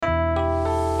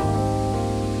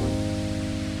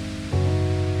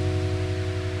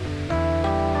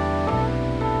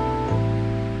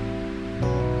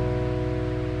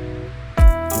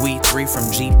GP3 from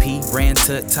GP, Ran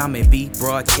to Tommy B,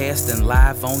 broadcasting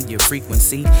live on your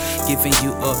frequency, giving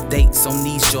you updates on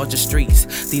these Georgia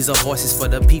streets. These are voices for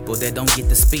the people that don't get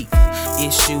to speak.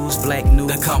 Issues, black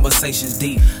news, the conversation's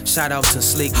deep. Shout out to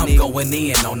Slick Nick, I'm going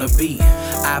in on the beat.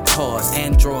 iPods,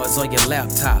 Androids, or your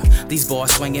laptop. These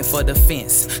boys swinging for the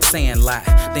fence, saying lie.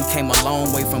 Then came a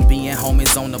long way from being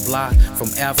homies on the block. From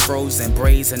afros and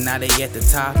braids, and now they at the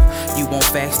top. You want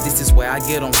facts, this is where I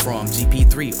get them from.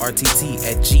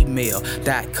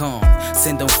 GP3RTT@gmail.com.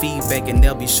 Send them feedback and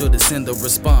they'll be sure to send a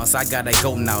response. I gotta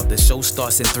go now, the show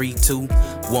starts in 3, 2,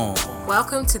 1.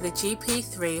 Welcome to the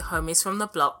GP3 Homies from the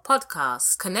Block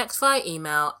podcast. Connect via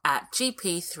email at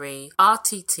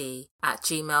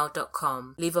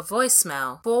gp3rtt@gmail.com. Leave a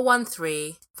voicemail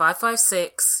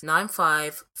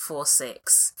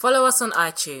 413-556-9546. Follow us on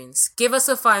iTunes. Give us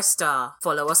a 5-star.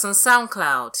 Follow us on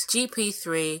SoundCloud.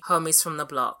 GP3 Homies from the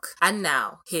Block. And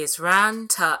now, here's Ran,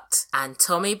 Tut, and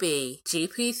Tommy B.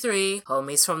 GP3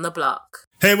 Homies from the Block.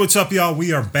 Hey, what's up, y'all?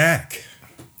 We are back.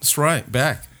 That's right,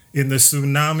 back. In the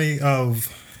tsunami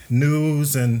of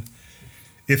news, and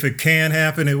if it can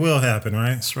happen, it will happen,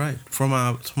 right? That's right. From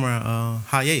our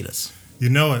hiatus. You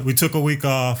know it. We took a week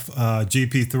off,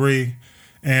 GP3.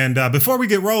 And before we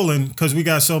get rolling, because we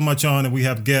got so much on and we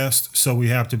have guests, so we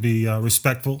have to be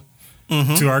respectful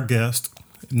to our guests.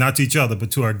 Not to each other,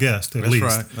 but to our guests, at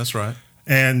least. That's right.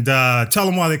 And tell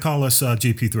them why they call us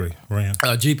GP3, Ran.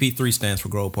 GP3 stands for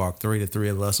Grove Park 3. The three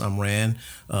of us, I'm Ran,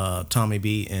 Tommy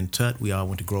B, and Tut. We all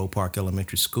went to Grove Park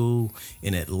Elementary School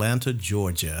in Atlanta,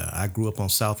 Georgia. I grew up on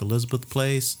South Elizabeth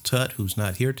Place. Tut, who's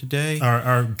not here today.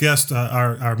 Our guest,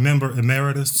 our member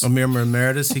emeritus. A member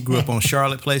emeritus. He grew up on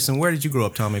Charlotte Place. And where did you grow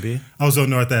up, Tommy B? I was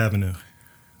on North Avenue,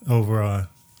 over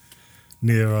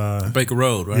near... Baker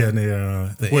Road, right? Yeah,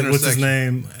 near... what's his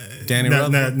name? Danny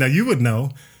Rutherford? Now, you would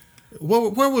know.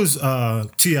 Where was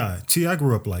T.I.? T.I.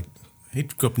 grew up like... He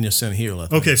grew up near Center Hill, I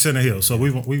think. Okay, Center Hill. So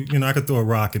we I could throw a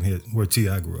rock and hit where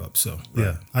T.I. grew up. So, right.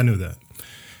 Yeah, I knew that.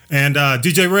 And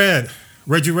DJ Red,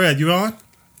 Reggie Red, you on?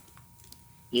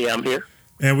 Yeah, I'm here.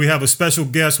 And we have a special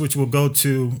guest which we'll go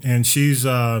to, and she's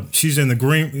in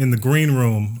the green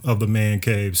room of the man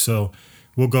cave. So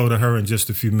we'll go to her in just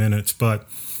a few minutes. But,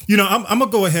 I'm going to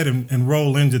go ahead and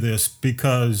roll into this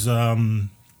because...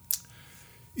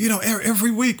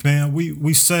 every week, man,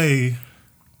 we say,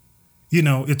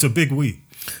 it's a big week.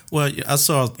 Well, I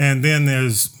saw... And then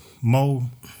there's more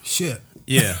shit.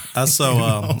 Yeah, I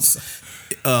saw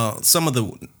some of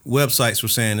the websites were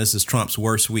saying this is Trump's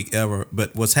worst week ever,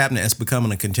 but what's happening, it's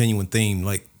becoming a continuing theme.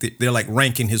 Like, they're like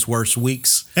ranking his worst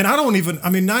weeks. And not even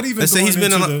he's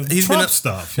been into Trump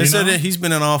stuff. They said that he's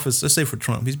been in office, let's say for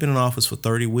Trump, he's been in office for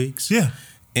 30 weeks. Yeah.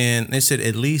 And they said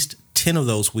at least 10 of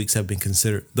those weeks have been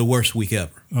considered the worst week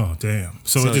ever. Oh, damn.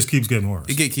 So it just keeps getting worse.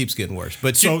 It keeps getting worse.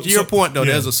 But to your point, though,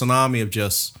 there's a tsunami of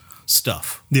just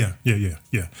stuff. Yeah.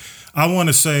 I want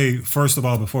to say, first of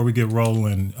all, before we get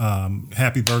rolling,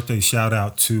 happy birthday shout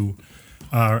out to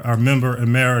our member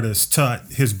emeritus, Tut.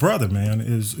 His brother, man,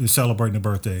 is celebrating a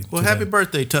birthday Well, today. Happy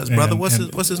birthday, Tut's brother.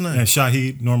 What's his name? And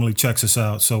Shahid normally checks us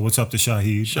out. So what's up to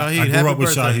Shahid? Shahid, I grew up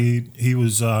with birthday. Shahid. He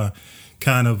was...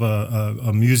 kind of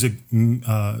a music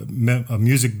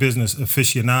business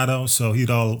aficionado, so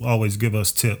he'd always give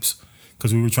us tips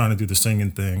because we were trying to do the singing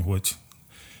thing, which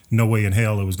no way in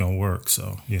hell it was gonna work.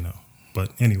 So but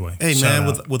anyway. Hey man,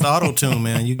 with auto tune,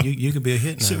 man, you could be a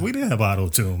hit now. Shit, we didn't have auto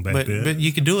tune back then, but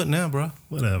you can do it now, bro.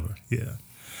 Whatever, yeah.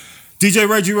 DJ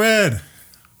Reggie Red,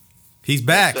 he's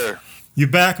back. Yes, sir. You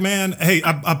back, man? Hey,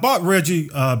 I bought Reggie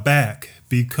back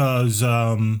because.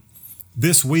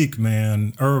 This week,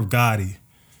 man, Irv Gotti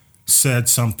said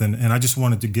something, and I just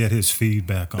wanted to get his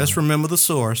feedback on it. Let's remember the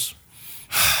source.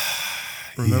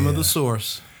 Remember the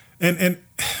source. And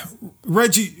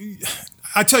Reggie,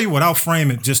 I tell you what, I'll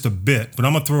frame it just a bit, but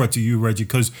I'm going to throw it to you, Reggie,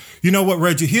 because you know what,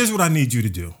 Reggie? Here's what I need you to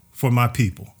do for my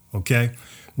people, okay?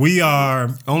 We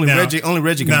are... Only Reggie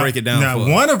can break it down now, for us.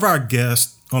 One of our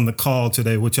guests on the call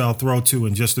today, which I'll throw to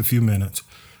in just a few minutes,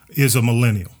 is a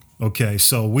millennial, okay?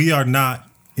 So we are not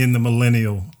in the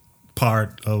millennial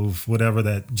part of whatever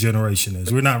that generation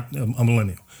is. We're not a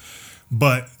millennial.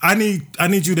 But I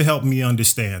need you to help me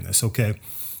understand this, okay?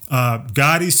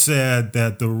 Gotti said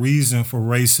that the reason for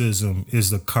racism is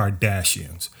the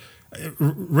Kardashians.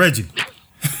 Reggie,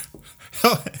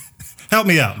 help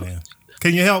me out, man.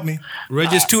 Can you help me?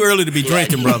 Reggie, it's too early to be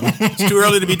drinking, brother. It's too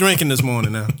early to be drinking this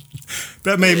morning now.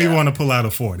 That made me want to pull out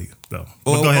a 40, though.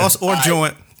 Go ahead. Or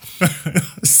joint.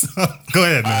 So, go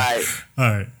ahead, man.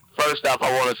 All right. First off,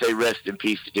 I want to say rest in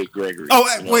peace to Dick Gregory. Oh,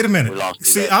 wait a minute.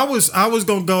 See, I was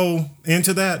gonna go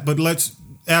into that, but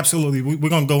absolutely. We're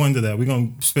gonna go into that. We're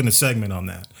gonna spend a segment on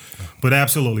that. But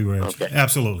absolutely, Reg. Okay.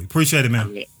 Absolutely. Appreciate it, man. I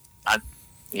mean,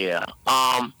 yeah.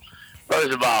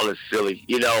 First of all, it's silly.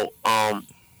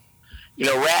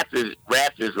 Rap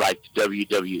is like the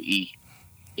WWE.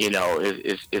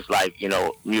 It's like,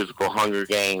 musical Hunger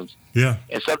Games. Yeah.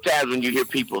 And sometimes when you hear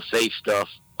people say stuff,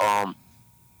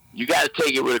 you got to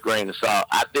take it with a grain of salt.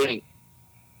 I think,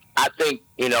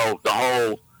 the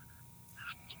whole,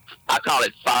 I call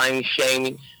it fine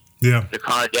shaming. Yeah. The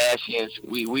Kardashians,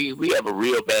 we have a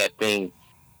real bad thing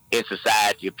in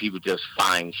society of people just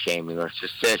fine shaming or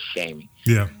success shaming.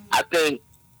 Yeah. I think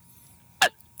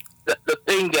the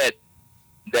thing that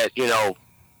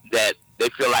that they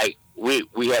feel like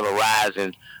we have a rise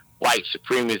in white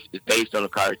supremacy based on the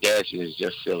Kardashians is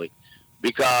just silly.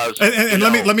 Because and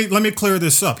let me clear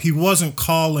this up. He wasn't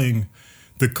calling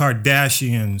the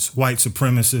Kardashians white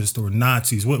supremacists or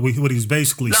Nazis. What he's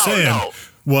basically saying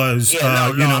was,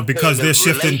 because they're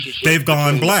shifting, they've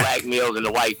gone black. Black males and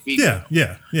the white people.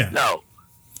 Yeah. No,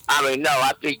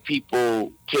 I think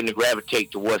people tend to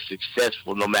gravitate to what's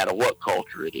successful, no matter what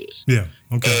culture it is. Yeah.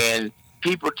 Okay. And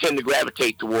people tend to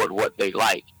gravitate toward what they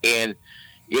like. And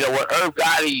what Irv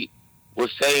Gotti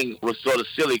was saying was sort of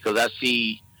silly, because I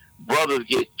see brothers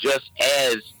get just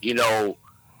as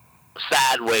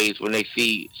sideways when they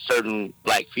see certain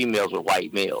black females with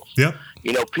white males. Yep.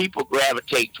 People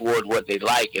gravitate toward what they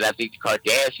like, and I think the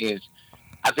Kardashians,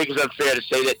 I think it's unfair to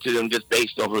say that to them just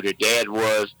based on who their dad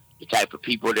was, the type of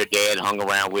people their dad hung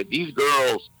around with. These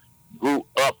girls grew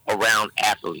up around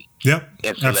athletes. Yep,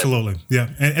 absolutely. Yeah,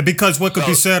 and because what could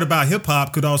be said about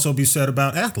hip-hop could also be said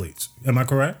about athletes. Am I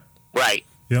correct? Right.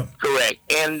 Yep. Correct.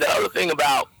 And the other thing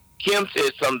about Kim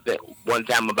said something one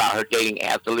time about her dating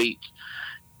athletes.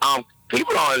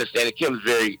 People don't understand that Kim's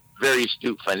very, very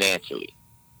astute financially.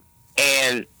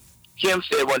 And Kim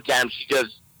said one time she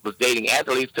just was dating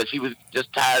athletes because she was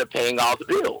just tired of paying all the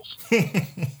bills.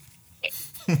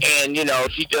 And,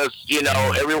 she just,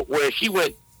 everywhere she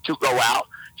went to go out,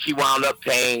 she wound up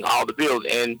paying all the bills.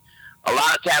 And a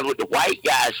lot of times with the white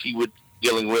guys she was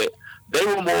dealing with, they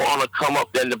were more on a come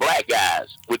up than the black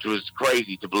guys, which was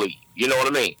crazy to believe. You know what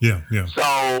I mean? Yeah.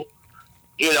 So,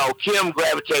 Kim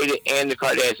gravitated and the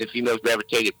Kardashian females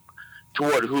gravitated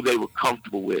toward who they were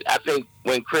comfortable with. I think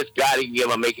when Chris Gotti came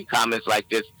up making comments like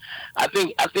this, I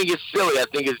think it's silly. I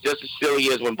think it's just as silly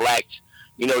as when blacks,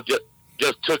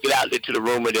 just took it out into the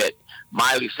rumor that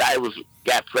Miley Cyrus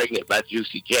got pregnant by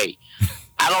Juicy J.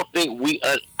 I don't think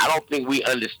we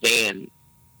understand,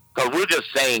 because we're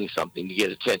just saying something to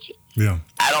get attention. Yeah.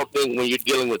 I don't think when you're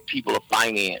dealing with people of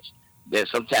finance that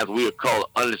sometimes we are called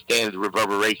understand the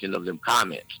reverberation of them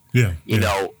comments. Yeah.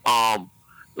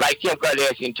 Like Kim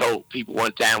Kardashian told people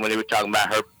one time when they were talking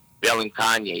about her bailing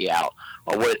Kanye out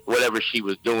or whatever she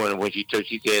was doing when she says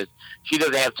she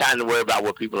doesn't have time to worry about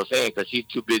what people are saying because she's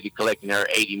too busy collecting her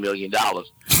 $80 million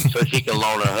so she can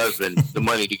loan her husband the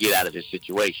money to get out of this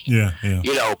situation. Yeah.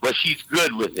 But she's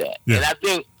good with that. Yeah.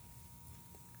 And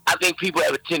I think people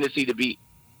have a tendency to be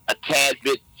a tad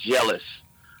bit jealous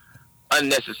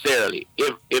unnecessarily.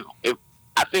 If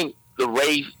I think the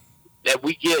raise that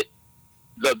we get,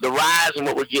 the rise in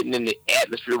what we're getting in the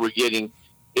atmosphere we're getting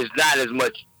is not as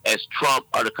much as Trump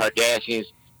or the Kardashians.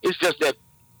 It's just that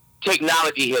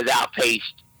technology has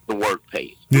outpaced the work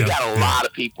pace. We got a lot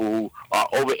of people who are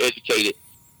overeducated,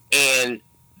 and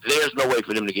there's no way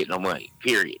for them to get no money,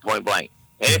 period, point blank.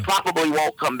 And it probably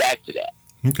won't come back to that.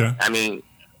 Okay. I mean,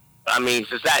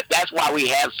 society, that's why we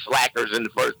have slackers in the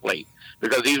first place,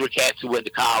 because these were cats who went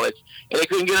to college and they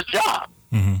couldn't get a job.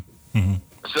 Mm-hmm. Mm-hmm.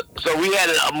 So we had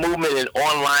a movement in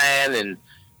online and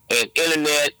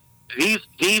internet.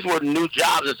 These were new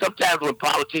jobs, and sometimes when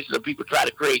politicians or people try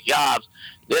to create jobs,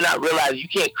 they're not realizing you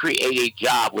can't create a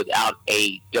job without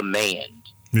a demand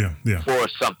for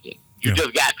something. You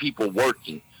just got people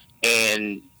working,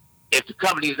 and if the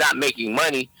company's not making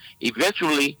money,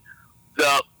 eventually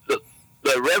the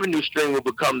revenue stream will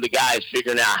become the guys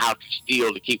figuring out how to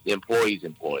steal to keep the employees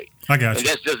employed. I got you. And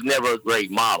that's just never a great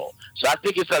model. So I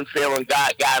think it's unfair when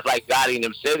guys like Gotti and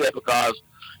them say that, because,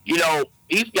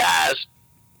 these guys,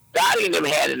 Gotti and them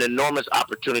had an enormous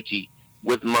opportunity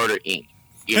with Murder Inc.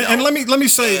 And let me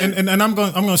say, and I'm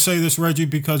going to say this, Reggie,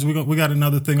 because we got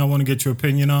another thing I want to get your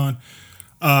opinion on.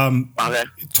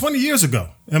 20 years ago,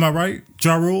 am I right?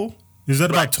 Ja Rule? Is that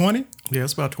about 20? Yeah,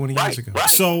 it's about 20 years ago. Right.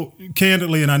 So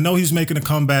candidly, and I know he's making a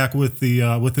comeback with the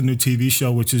new TV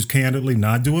show, which is candidly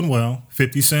not doing well.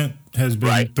 50 Cent has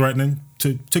been threatening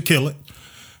to kill it.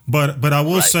 But I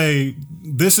will say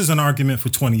this is an argument for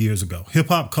 20 years ago. Hip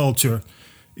hop culture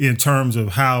in terms of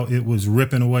how it was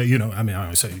ripping away. You know, I mean, I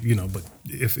don't say, you know, but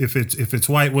if it's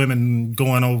white women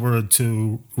going over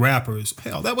to rappers,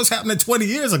 hell, that was happening 20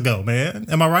 years ago, man.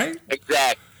 Am I right?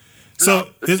 Exactly. So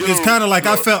it's kind of like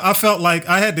I felt like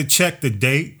I had to check the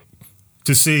date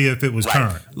to see if it was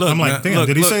current. I'm like, damn,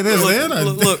 did he say this then?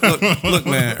 Look,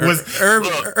 man.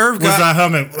 Irv was I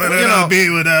humming? Where did I be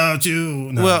without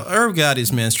you? No. Well, Irv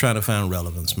Gotti's man's trying to find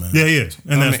relevance, man. Yeah, he is.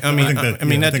 And at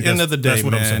the end of the day,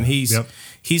 man,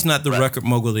 he's not the record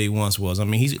mogul that he once was. I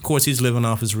mean, he's living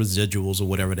off his residuals or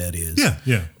whatever that is.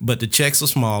 Yeah. But the checks are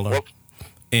smaller.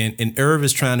 And Irv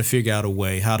is trying to figure out a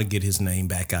way how to get his name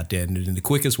back out there. And the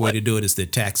quickest way to do it is to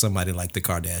attack somebody like the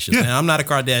Kardashians. Yeah. Now, I'm not a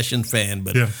Kardashian fan,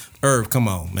 but Irv, come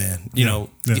on, man. You know.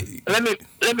 Yeah.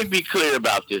 Let me be clear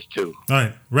about this, too. All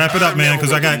right. Wrap it up, man,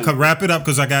 because I got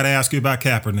to ask you about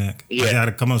Kaepernick. Yeah. I got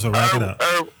to come on, so wrap it up.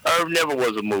 Irv never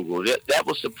was a mogul. That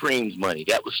was Supreme's money.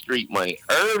 That was street money.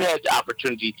 Irv had the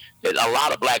opportunity that a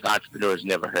lot of black entrepreneurs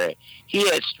never had. He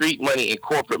had street money and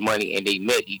corporate money, and they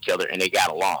met each other, and they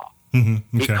got along.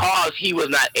 Mm-hmm. Okay. Because he was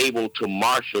not able to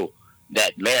marshal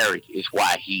that marriage is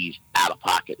why he's out of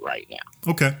pocket right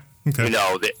now. Okay. You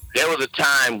know, there was a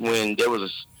time when there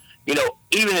was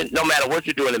even no matter what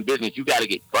you're doing in business, you got to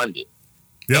get funded.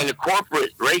 Yep. And the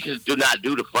corporations do not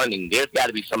do the funding. There's got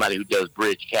to be somebody who does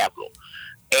bridge capital.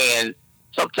 And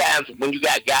sometimes when you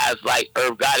got guys like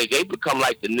Irv Gotti, they become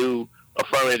like the new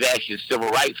affirmative action civil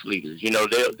rights leaders. You know,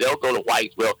 they'll go to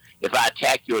whites. Well, if I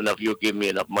attack you enough, you'll give me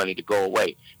enough money to go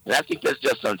away. And I think that's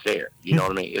just unfair. You know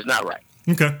what I mean? It's not right.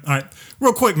 Okay. All right.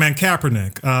 Real quick, man,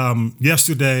 Kaepernick.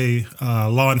 Yesterday,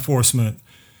 law enforcement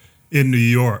in New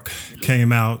York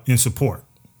came out in support.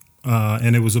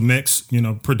 And it was a mix,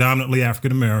 predominantly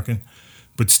African-American.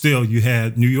 But still, you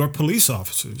had New York police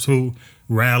officers who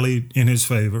rallied in his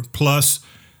favor. Plus,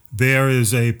 there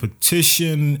is a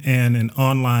petition and an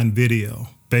online video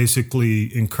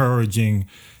basically encouraging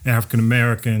African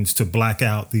Americans to black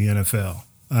out the NFL.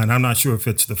 And I'm not sure if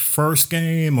it's the first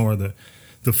game or the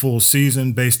full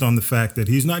season based on the fact that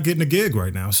he's not getting a gig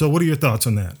right now. So what are your thoughts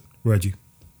on that, Reggie?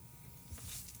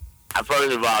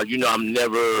 First of all, I'm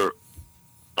never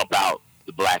about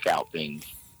the blackout things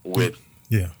with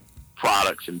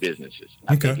products and businesses.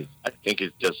 I think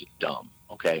it's just dumb.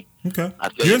 Okay.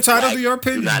 You're entitled to your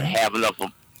opinion. Do not have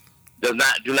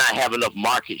enough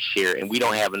market share, and we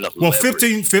don't have enough. Well,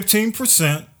 leverage.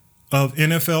 15% of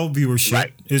NFL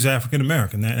viewership is African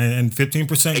American, and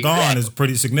 15% gone is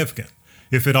pretty significant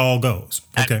if it all goes.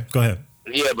 Okay, go ahead.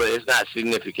 Yeah, but it's not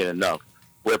significant enough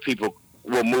where people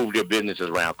will move their businesses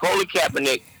around. Colin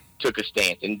Kaepernick took a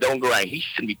stance, and don't go around. He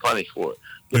shouldn't be punished for it.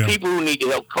 The people who need to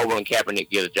help Colin Kaepernick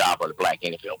get a job are the black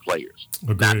NFL players,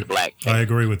 not the black fans. I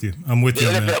agree with you. I'm with you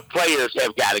on that. The NFL players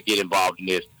have got to get involved in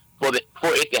this for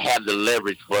it to have the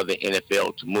leverage for the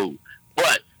NFL to move.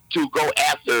 But to go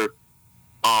after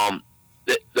the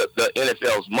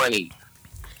NFL's money,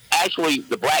 actually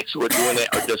the blacks who are doing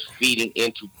that are just feeding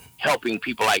into helping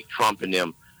people like Trump and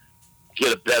them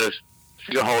get a better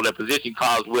hold their position.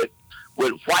 Because with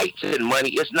whites and money,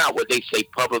 it's not what they say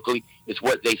publicly, it's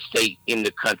what they say in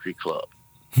the country club.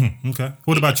 Okay.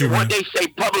 What about you, Rand? What they say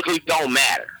publicly don't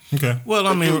matter. Okay. Well,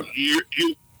 I mean, you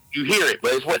hear it,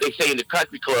 but it's what they say in the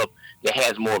country club that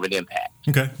has more of an impact.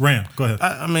 Okay, Rand, go ahead.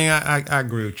 I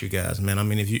agree with you guys, man. I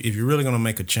mean, if you're really going to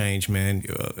make a change, man,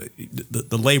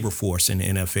 the labor force in the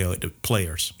NFL, the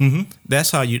players,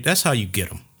 that's how you get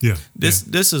them. Yeah.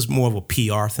 This is more of a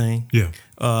PR thing. Yeah.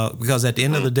 Because at the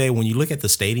end of the day, when you look at the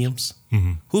stadiums,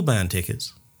 who's buying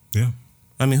tickets? Yeah.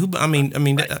 I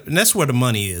mean, that's where the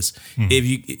money is. If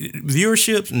you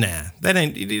viewership,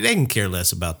 they can care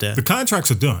less about that. The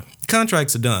contracts are done.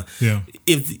 Yeah.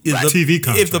 If TV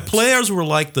contracts. If the players were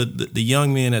like the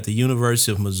young men at the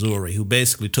University of Missouri who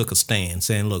basically took a stand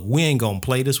saying, "Look, we ain't gonna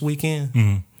play this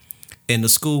weekend," and the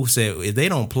school said, "If they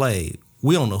don't play,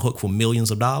 we're on the hook for millions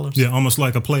of dollars." Yeah, almost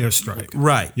like a player strike.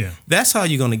 Right. Yeah. That's how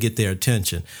you're going to get their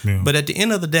attention. Yeah. But at the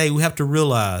end of the day, we have to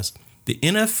realize the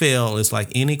NFL is like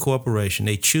any corporation.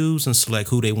 They choose and select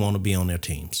who they want to be on their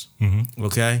teams.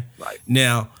 Okay? Right.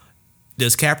 Now,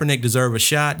 does Kaepernick deserve a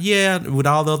shot? Yeah, with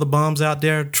all the other bums out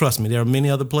there, trust me, there are many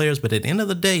other players. But at the end of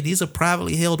the day, these are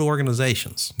privately held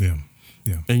organizations. Yeah.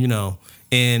 And,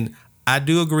 and I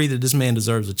do agree that this man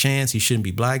deserves a chance. He shouldn't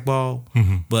be blackballed.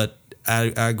 But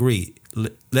I agree.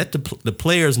 Let the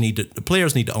players need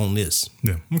to own this.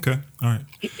 Yeah. Okay. All right.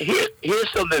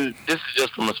 Here's something. This is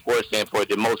just from a sports standpoint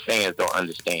that most fans don't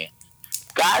understand.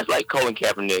 Guys like Colin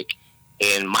Kaepernick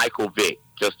and Michael Vick,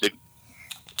 just to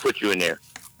put you in there,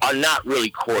 are not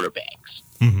really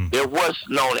quarterbacks. They're what's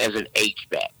known as an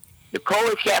H-back. If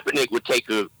Colin Kaepernick would take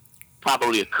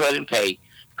probably a cut in pay,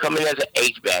 come in as an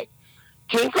H-back,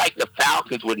 teams like the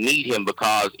Falcons would need him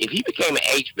because if he became an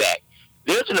H-back,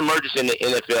 there's an emergence in the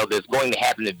NFL that's going to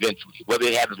happen eventually, whether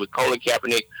it happens with Colin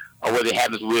Kaepernick or whether it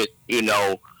happens with,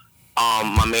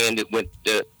 my man that went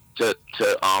to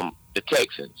the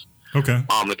Texans. Okay.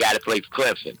 The guy that plays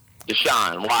Clemson,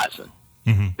 Deshaun Watson.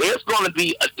 Mm-hmm. There's going to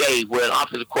be a day where an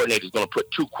offensive coordinator is going to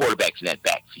put two quarterbacks in that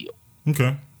backfield.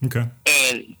 Okay.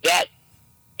 And that,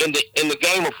 in the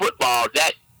game of football,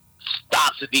 that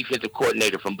stops the defensive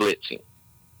coordinator from blitzing.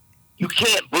 You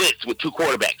can't blitz with two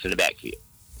quarterbacks in the backfield.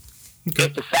 Okay.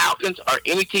 If the Falcons or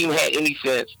any team had any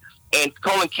sense, and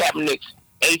Colin Kaepernick's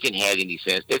agent had any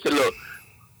sense, they said, look,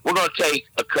 we're going to take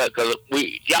a cut because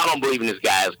y'all don't believe in this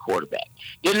guy as a quarterback.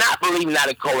 They're not believing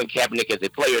in Colin Kaepernick as a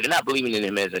player. They're not believing in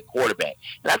him as a quarterback.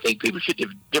 And I think people should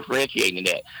differentiate in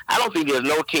that. I don't think there's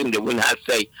no team that will not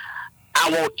say, I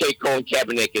won't take Colin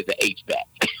Kaepernick as an H-back.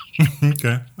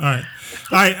 Okay. All right.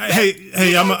 Hey,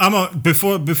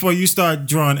 before you start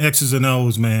drawing X's and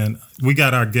O's, man, we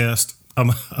got our guest.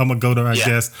 I'm gonna go to our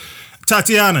guest.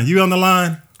 Tatiana, you on the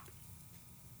line?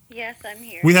 Yes, I'm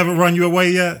here. We haven't run you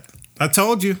away yet. I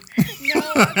told you. No,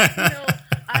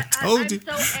 I told you.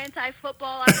 I'm so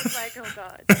anti-football. I was like, oh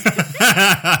God.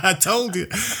 I told you.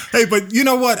 Hey, but you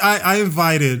know what? I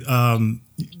invited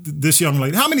this young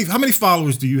lady. How many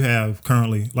followers do you have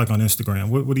currently, like on Instagram?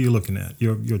 What are you looking at?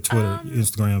 Your Twitter,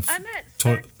 Instagram. I'm at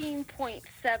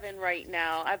 13.7 right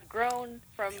now. I've grown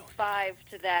from 5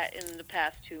 to that in the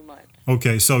past 2 months.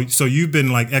 Okay, so you've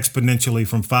been like exponentially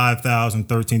from 5,000,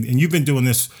 13, and you've been doing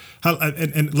this.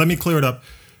 And let me clear it up.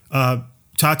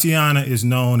 Tatiana is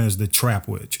known as the Trap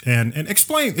Witch, and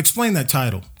explain that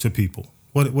title to people.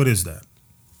 What is that?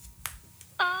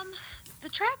 The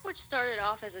Trap Witch started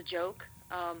off as a joke.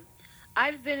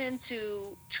 I've been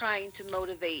into trying to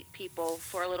motivate people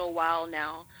for a little while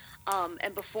now,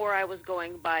 and before I was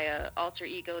going by a alter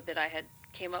ego that I had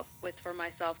came up with for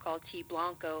myself called T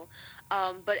Blanco.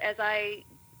 But as I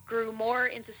grew more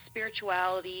into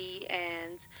spirituality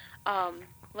and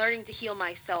learning to heal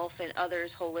myself and others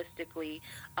holistically,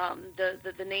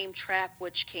 the name Trap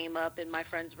Witch came up, and my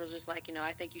friends were just like,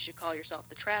 I think you should call yourself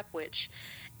the Trap Witch.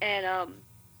 And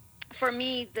for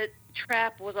me, the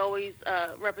trap was always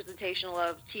representational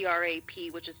of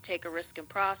TRAP, which is take a risk and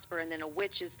prosper, and then a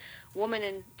witch is woman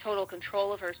in total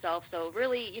control of herself. So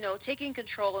really, taking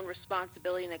control and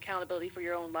responsibility and accountability for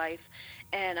your own life,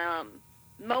 and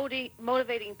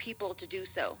motivating people to do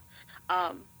so.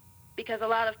 Because a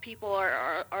lot of people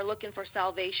are looking for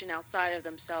salvation outside of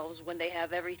themselves when they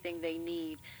have everything they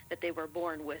need that they were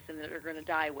born with and that they're going to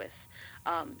die with.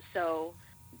 So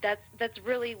that's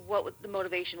really what the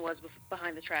motivation was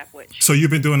behind the Trap Witch. So you've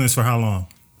been doing this for how long?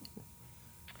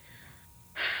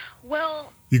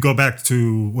 Well, you go back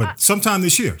to sometime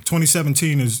this year.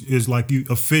 2017 is like you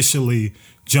officially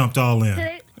jumped all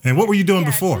in. And what were you doing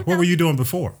before? What were you doing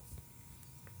before?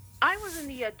 I was in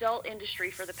the adult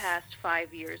industry for the past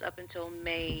 5 years, up until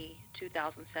May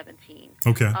 2017.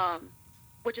 Okay.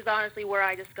 Which is honestly where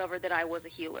I discovered that I was a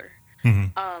healer.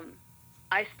 Mm-hmm.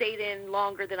 I stayed in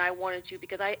longer than I wanted to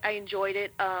because I enjoyed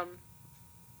it.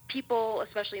 People,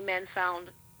 especially men, found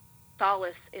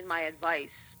solace in my advice.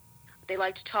 They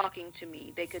liked talking to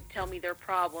me. They could tell me their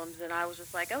problems, and I was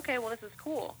just like, okay, well, this is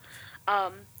cool.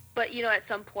 But, at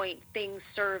some point, things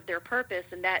served their purpose,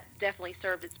 and that definitely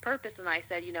served its purpose. And I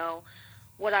said,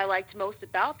 what I liked most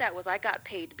about that was I got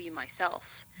paid to be myself.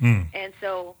 Mm. And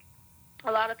so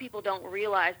a lot of people don't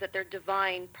realize that their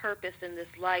divine purpose in this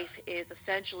life is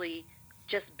essentially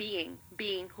just being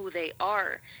who they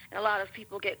are. And a lot of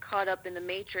people get caught up in the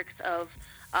matrix of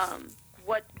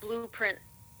what blueprint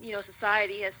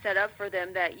society has set up for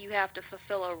them, that you have to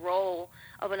fulfill a role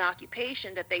of an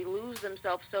occupation, that they lose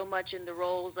themselves so much in the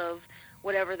roles of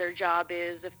whatever their job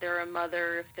is. If they're a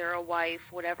mother, if they're a wife,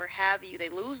 whatever have you, they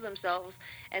lose themselves,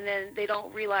 and then they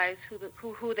don't realize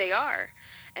who they are.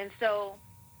 And so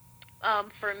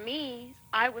for me,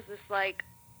 I was just like,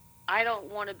 I don't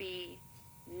want to be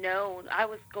known. I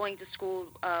was going to school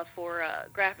for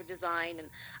graphic design, and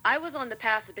I was on the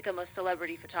path to become a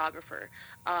celebrity photographer.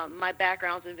 My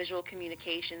background's in visual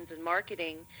communications and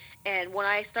marketing, and when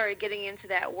I started getting into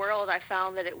that world, I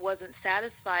found that it wasn't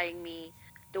satisfying me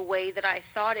the way that I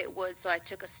thought it would, so I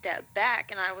took a step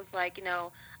back, and I was like,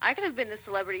 I could have been the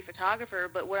celebrity photographer,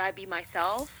 but would I be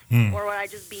myself, or would I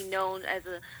just be known as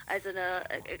an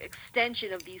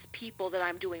extension of these people that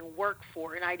I'm doing work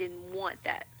for? And I didn't want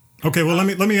that. Okay, well,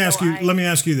 let me ask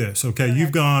you this. Okay,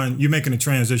 you're making a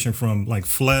transition from like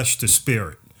flesh to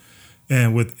spirit,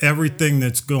 and with everything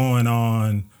that's going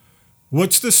on,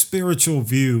 what's the spiritual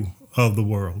view of the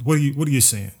world? What are you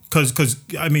seeing? Because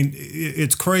I mean,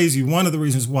 it's crazy. One of the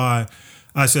reasons why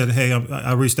I said, hey,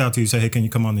 I reached out to you, said, hey, can you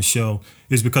come on the show?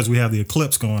 Is because we have the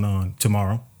eclipse going on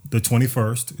tomorrow. The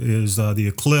 21st is the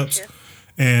eclipse. Sure.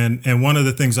 And one of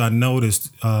the things I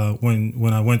noticed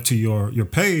when I went to your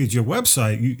page, your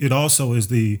website, it also is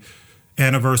the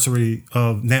anniversary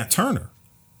of Nat Turner,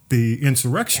 the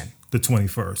insurrection, the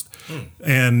 21st.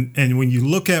 And when you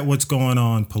look at what's going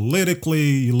on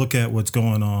politically, you look at what's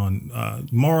going on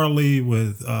morally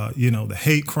with, the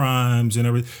hate crimes and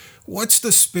everything. What's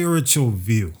the spiritual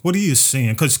view? What are you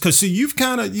seeing? Because see, you've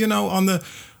kind of, on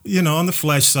the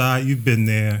flesh side, you've been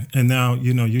there, and now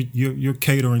you're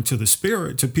catering to the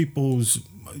spirit, to people's.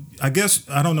 I guess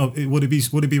I don't know. Would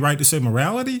it be right to say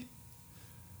morality?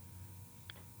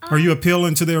 Are you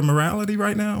appealing to their morality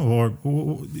right now, or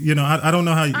I don't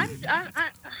know how you.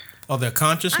 Their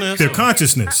consciousness. Their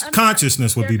consciousness.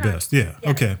 Consciousness would be best. Yeah.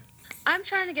 Yes. Okay. I'm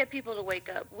trying to get people to wake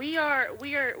up.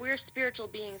 We're spiritual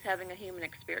beings having a human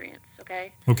experience.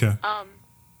 Okay. Okay.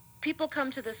 People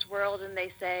come to this world and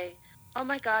they say, oh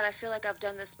my God, I feel like I've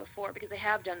done this before, because they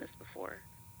have done this before.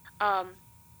 At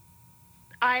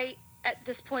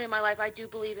this point in my life, I do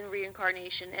believe in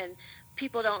reincarnation, and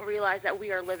people don't realize that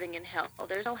we are living in hell.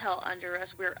 There's no hell under us.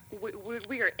 We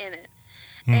are in it.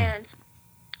 And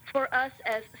for us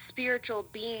as spiritual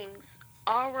beings,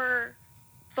 our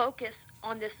focus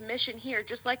on this mission here,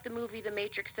 just like the movie The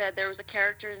Matrix said, there was a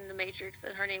character in The Matrix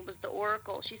and her name was the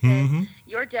Oracle. She said,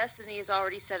 your destiny is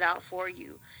already set out for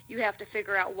you. You have to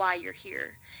figure out why you're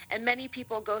here. And many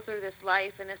people go through this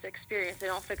life and this experience, they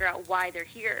don't figure out why they're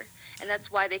here. And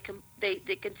that's why they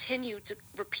continue to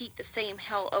repeat the same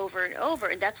hell over and over.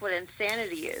 And that's what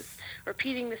insanity is.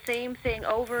 Repeating the same thing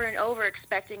over and over,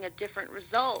 expecting a different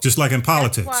result. Just like in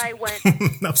politics. That's why when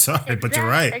I'm sorry, but you're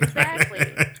right. Exactly.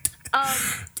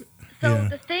 So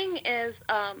the thing is,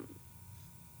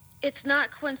 it's not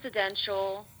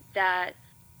coincidental that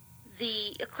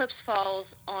the eclipse falls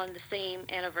on the same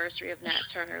anniversary of Nat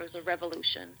Turner. It was a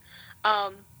revolution.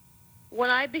 When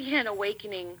I began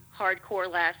awakening hardcore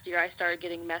last year, I started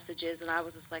getting messages, and I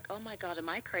was just like, oh my God, am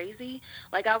I crazy?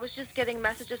 Like, I was just getting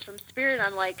messages from Spirit,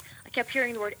 and I kept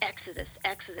hearing the word Exodus,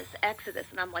 Exodus, Exodus,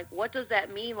 and I'm like, what does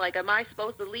that mean? Like, am I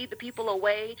supposed to lead the people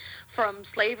away from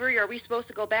slavery? Are we supposed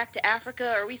to go back to Africa?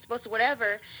 Are we supposed to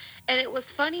whatever? And it was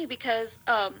funny because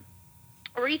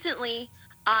recently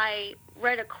I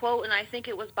read a quote, and I think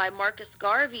it was by Marcus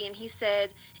Garvey, and he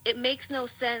said, it makes no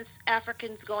sense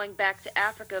Africans going back to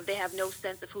Africa if they have no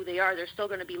sense of who they are. They're still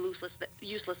going to be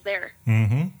useless there.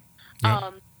 Yep.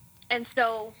 And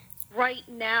so right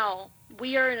now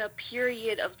we are in a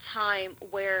period of time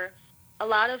where a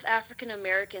lot of African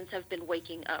Americans have been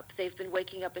waking up. They've been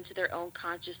waking up into their own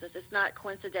consciousness. It's not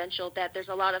coincidental that there's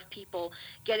a lot of people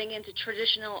getting into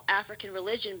traditional African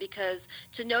religion, because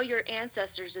to know your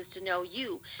ancestors is to know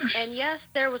you. And yes,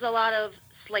 there was a lot of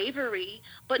slavery,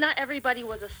 but not everybody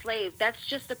was a slave. That's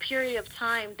just a period of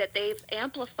time that they've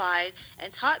amplified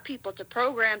and taught people to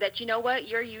program that, you know what,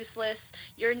 you're useless,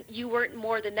 you weren't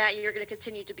more than that, you're going to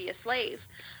continue to be a slave.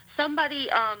 Somebody,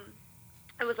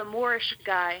 it was a Moorish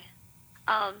guy,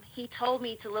 he told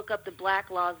me to look up the Black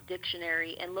Laws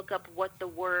Dictionary and look up what the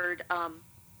word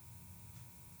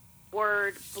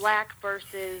black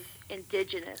versus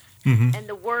indigenous. And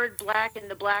the word black in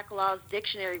the Black Laws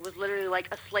Dictionary was literally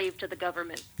like a slave to the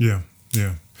government. Yeah.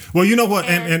 Well, you know what,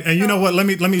 and you know what, let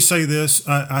me say this.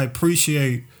 I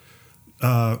appreciate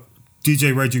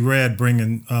DJ Reggie Red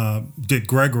bringing Dick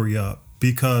Gregory up,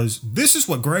 because this is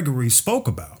what Gregory spoke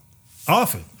about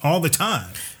often, all the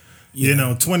time.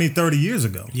 20, 30 years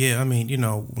ago. Yeah, I mean,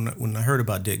 when I heard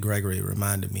about Dick Gregory, it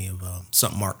reminded me of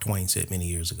something Mark Twain said many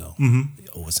years ago,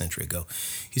 over a century ago.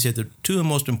 He said the two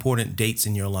most important dates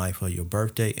in your life are your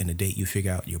birthday and the date you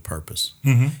figure out your purpose.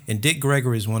 And Dick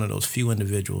Gregory is one of those few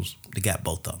individuals that got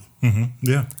both of them.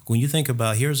 Yeah. When you think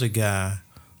about, here's a guy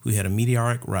who had a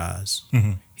meteoric rise.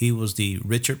 He was the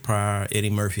Richard Pryor, Eddie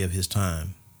Murphy of his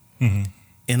time.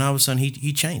 And all of a sudden,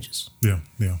 he changes. Yeah.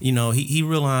 He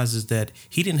realizes that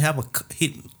he didn't have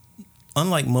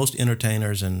unlike most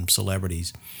entertainers and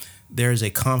celebrities, there is a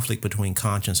conflict between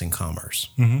conscience and commerce.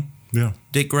 Yeah.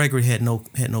 Dick Gregory had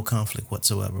no conflict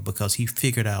whatsoever, because he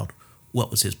figured out what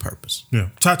was his purpose. Yeah.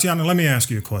 Tatiana, let me ask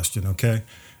you a question, okay?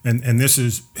 And this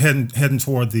is heading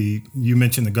toward you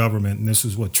mentioned the government, and this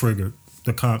is what triggered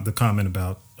the comment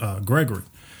about Gregory.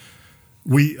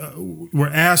 We're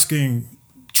asking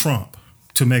Trump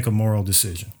to make a moral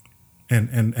decision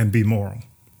and be moral.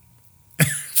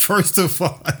 First of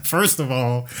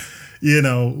all,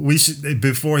 we should,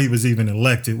 before he was even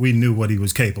elected, we knew what he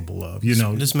was capable of.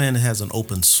 This man has an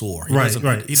open sore. He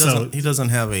He doesn't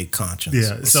have a conscience.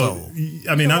 Yeah. He's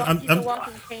a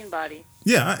walking pain body.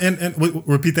 Yeah, and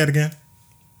repeat that again.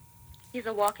 He's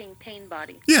a walking pain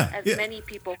body. Yeah, As yeah. many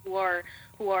people who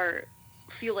are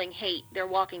feeling hate, they're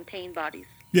walking pain bodies.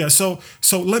 Yeah, so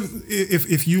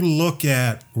if you look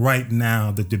at right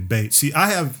now the debate, see, I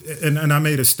have, and I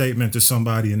made a statement to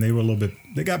somebody, and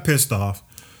they got pissed off,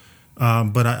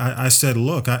 but I said,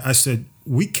 look, I said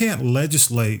we can't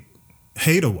legislate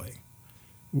hate away.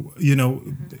 You know,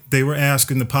 they were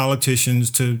asking the politicians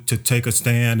to take a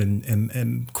stand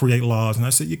and create laws, and I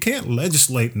said you can't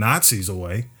legislate Nazis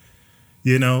away.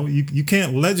 You know, you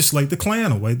can't legislate the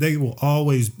Klan away. They will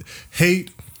always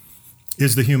hate.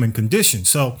 Is the human condition.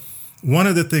 So one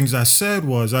of the things I said,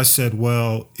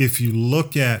 well, if you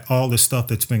look at all the stuff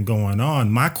that's been going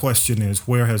on, my question is,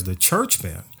 where has the church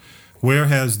been? Where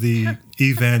has the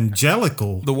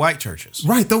evangelical... The white churches.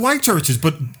 Right, the white churches,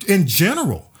 but in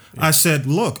general. Yeah. I said,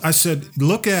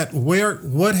 look at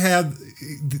what have...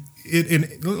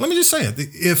 let me just say it.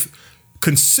 If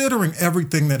considering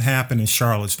everything that happened in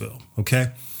Charlottesville,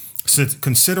 okay,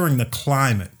 considering the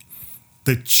climate,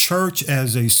 the church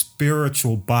as a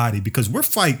spiritual body, because we're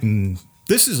fighting,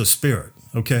 this is a spirit,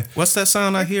 okay? What's that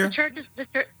sound I hear? Nothing. The church is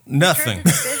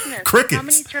a business. Crickets.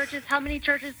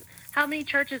 How many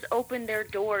churches open their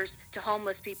doors to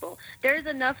homeless people? There's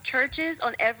enough churches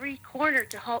on every corner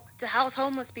to house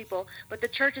homeless people, but the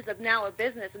churches are now a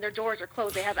business and their doors are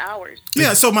closed. They have hours.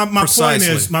 Yeah, so my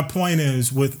point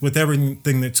is with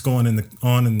everything that's going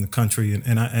on in the country,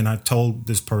 and I told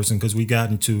this person, because we got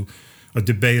into a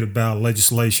debate about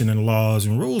legislation and laws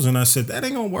and rules, and I said that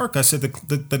ain't gonna work. I said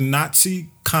the Nazi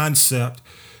concept,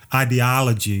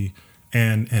 ideology,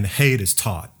 and hate is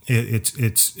taught. It's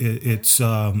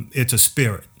a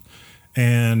spirit,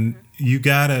 and you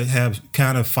gotta have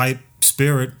kind of fight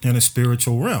spirit in a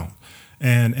spiritual realm.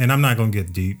 And I'm not gonna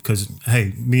get deep because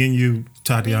hey, me and you,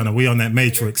 Tatiana, we on that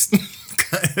matrix.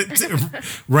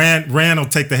 Rand will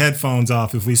take the headphones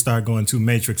off if we start going too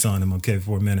matrix on him, okay,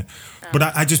 for a minute. But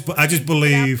I just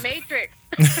believe Matrix.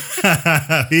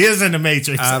 he is in the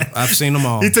matrix. I've seen them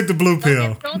all. He took the blue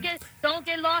pill. Don't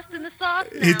get lost in the sauce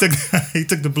now. He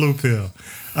took the blue pill.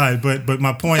 All right, but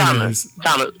my point is,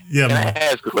 Thomas, yeah, can man. I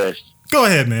ask a question? Go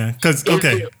ahead, man. Because jump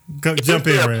in, Is there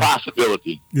a Rand.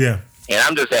 possibility? Yeah, And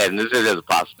I'm just asking, this is a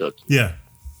possibility. yeah.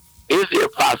 Is there a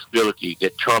possibility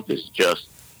that Trump is just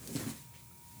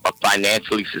a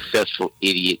financially successful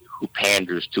idiot who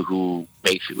panders to who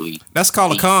basically... That's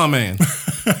called a con man.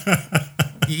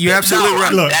 You're absolutely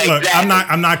right. Look, Exactly.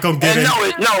 I'm not gonna get And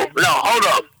in. no, hold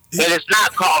up. And it's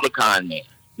not called a con man.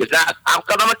 It's not. I'm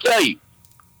gonna tell you,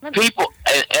 people,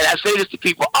 and I say this to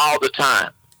people all the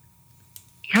time.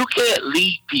 You can't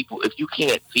lead people if you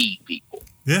can't feed people.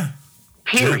 Yeah.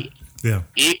 Period. Yeah.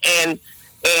 And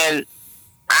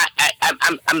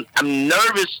I'm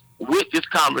nervous with this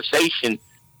conversation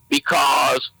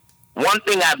because one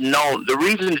thing I've known, the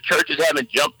reason the churches haven't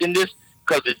jumped in this,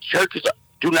 because the churches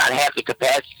do not have the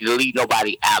capacity to lead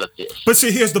nobody out of this. But see,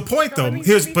 here's the point, though.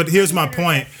 Here's my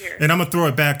point, here. and I'm gonna throw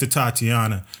it back to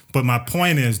Tatiana. But my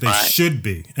point is, they should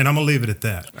be, and I'm gonna leave it at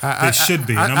that. They should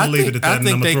be, and I'm gonna leave it at that. I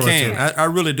think they can. I I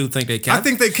really do think they can.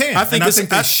 think they can. I think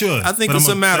they should. I think but it's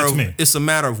a matter that's of me. it's a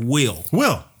matter of will.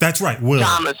 Will. That's right. Will.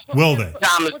 Thomas. Will they?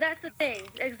 Thomas, Well, that's the thing.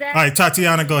 Exactly. All right,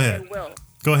 Tatiana, go ahead. They will.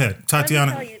 Go ahead,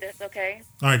 Tatiana. Let me tell you this, okay?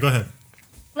 All right, go ahead.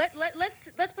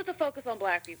 Let's put the focus on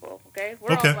black people, okay?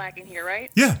 We're Okay. all black in here, right?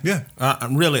 Yeah, yeah.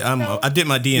 I did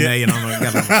my DNA, and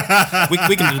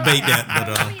we can debate that.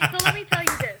 But Let me tell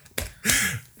you this.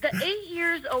 The 8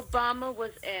 years Obama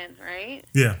was in, right?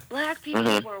 Yeah. Black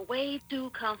people were way too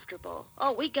comfortable.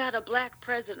 Oh, we got a black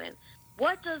president.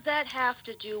 What does that have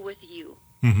to do with you?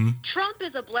 Mm-hmm. Trump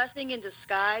is a blessing in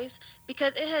disguise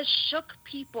because it has shook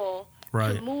people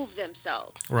Right. to move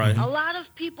themselves. Right. A lot of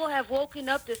people have woken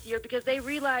up this year because they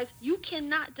realize you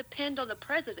cannot depend on the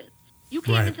president. You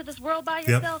came Right. into this world by Yep.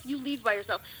 yourself, you leave by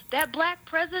yourself. That black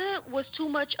president was too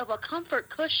much of a comfort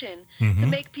cushion to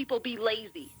make people be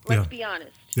lazy. Let's Yeah. be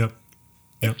honest. Yep.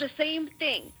 It's the same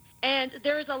thing. And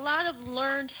there's a lot of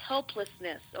learned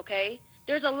helplessness, okay?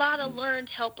 There's a lot of learned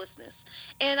helplessness.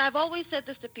 And I've always said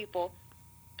this to people.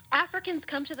 Africans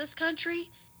come to this country,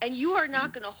 and you are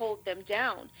not going to hold them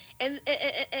down. And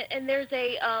there's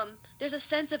a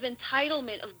sense of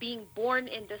entitlement of being born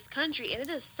in this country. And it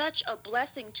is such a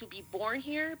blessing to be born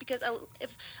here because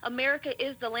if America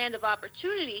is the land of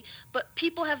opportunity, but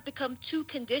people have become too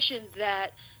conditioned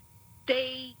that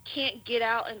they can't get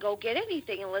out and go get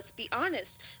anything. And let's be honest,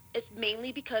 it's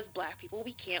mainly because black people,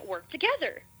 we can't work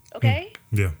together. Okay?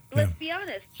 Yeah. Let's be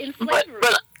honest. In slavery.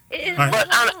 All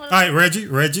right, Reggie.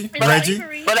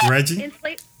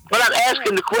 But I'm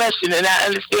asking the question, and I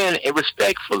understand it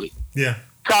respectfully. Yeah.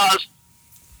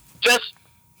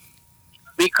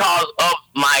 Because of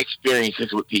my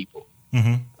experiences with people,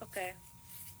 Okay.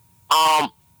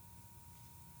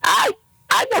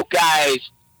 I know guys,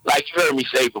 like you heard me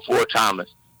say before, Thomas.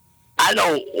 I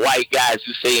know white guys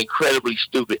who say incredibly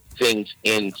stupid things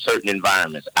in certain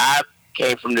environments. I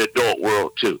came from the adult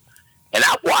world too, and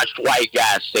I've watched white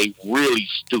guys say really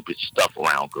stupid stuff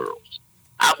around girls.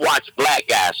 I've watched black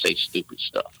guys say stupid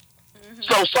stuff.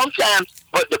 So sometimes,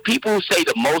 but the people who say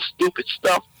the most stupid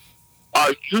stuff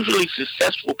are usually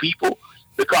successful people,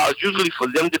 because usually for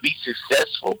them to be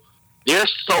successful, they're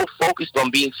so focused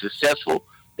on being successful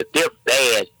that they're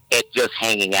bad at just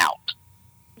hanging out.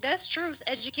 That's true.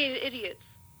 Educated idiots.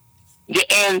 Yeah,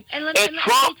 And let me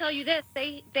tell you this: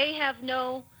 they have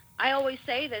no. I always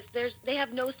say this: they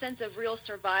have no sense of real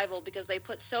survival, because they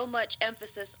put so much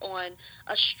emphasis on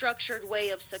a structured way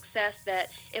of success that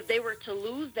if they were to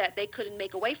lose that, they couldn't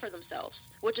make a way for themselves.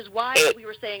 Which is why we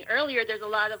were saying earlier, there's a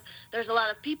lot of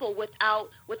people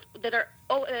that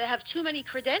have too many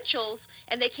credentials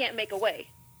and they can't make a way.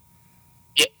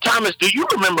 Yeah, Thomas, do you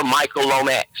remember Michael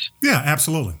Lomax? Yeah,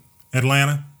 absolutely.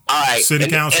 Atlanta. All right. City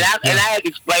Council. And I had to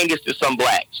explain this to some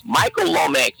blacks. Michael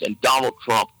Lomax and Donald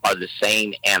Trump are the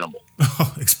same animal.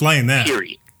 Explain that.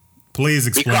 Period. Please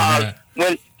explain that.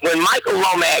 Because when Michael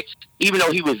Lomax, even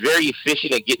though he was very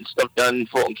efficient at getting stuff done in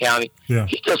Fulton County,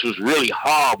 he just was really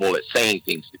horrible at saying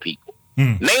things to people.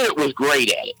 Maynard was great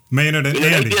at it. Maynard and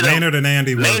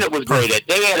Andy. Maynard was great at it.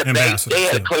 They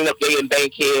had a cleanup day in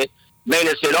Bankhead.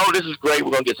 Maynard said, "Oh, this is great. We're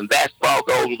going to get some basketball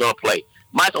goals. We're going to play."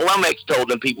 Michael Lomax told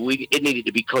them people it needed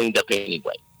to be cleaned up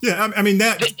anyway. Yeah, I mean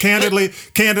that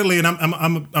candidly, and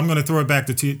I'm going to throw it back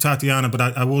to Tatiana, but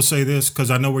I will say this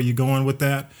because I know where you're going with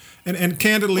that. And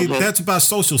candidly, that's about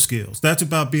social skills. That's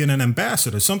about being an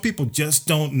ambassador. Some people just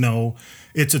don't know.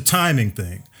 It's a timing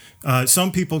thing.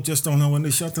 Some people just don't know when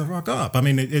to shut the fuck up. I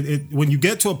mean, when you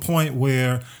get to a point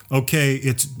where,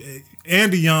 it's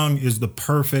Andy Young is the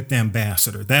perfect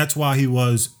ambassador. That's why he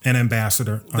was an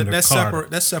ambassador under Carter.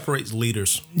 That separates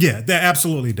leaders. Yeah, that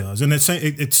absolutely does. And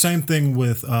it's same thing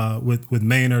with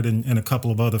Maynard and a couple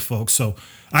of other folks. So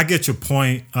I get your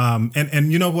point.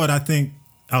 And you know what? I think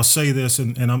I'll say this,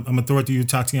 and I'm going to throw it to you,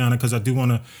 Tatiana, because I do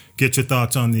want to get your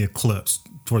thoughts on the eclipse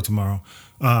for tomorrow.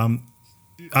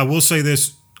 I will say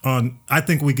this. I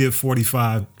think we give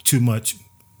 45 too much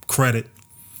credit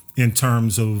in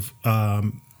terms of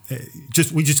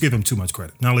we just give him too much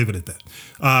credit. And I'll leave it at that.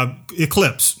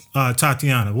 Eclipse,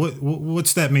 Tatiana,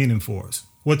 what's that meaning for us?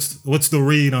 What's the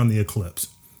read on the eclipse?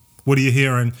 What are you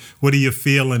hearing? What are you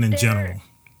feeling in general?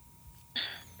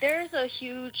 There's a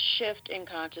huge shift in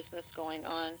consciousness going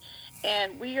on,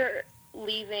 and we are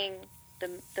leaving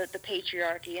the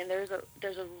patriarchy, and there's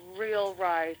a real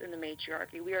rise in the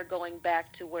matriarchy. We are going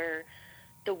back to where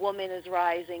the woman is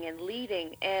rising and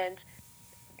leading. And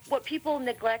what people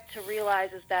neglect to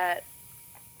realize is that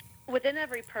within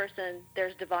every person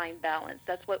there's divine balance.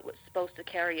 That's what was supposed to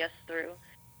carry us through.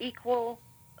 Equal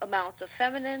amounts of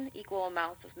feminine, equal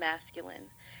amounts of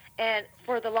masculine. And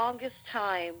for the longest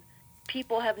time,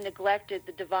 people have neglected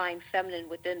the divine feminine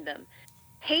within them.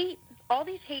 All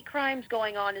these hate crimes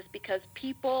going on is because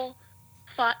people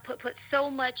put so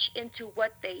much into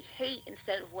what they hate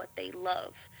instead of what they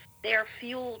love. They are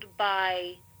fueled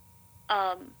by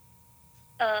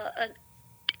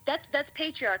that's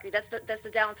patriarchy. That's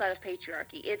the downside of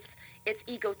patriarchy. It's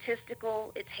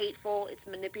egotistical, it's hateful, it's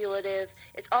manipulative,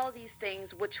 it's all these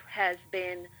things which has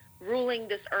been ruling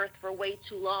this earth for way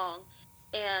too long.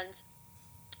 And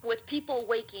with people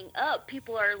waking up,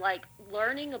 people are like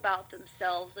learning about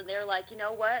themselves, and they're like, you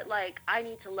know what, like I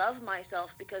need to love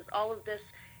myself because all of this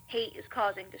hate is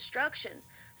causing destruction.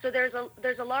 So there's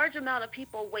a large amount of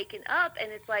people waking up,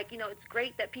 and it's like, it's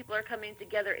great that people are coming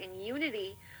together in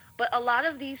unity, but a lot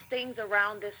of these things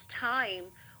around this time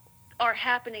are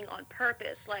happening on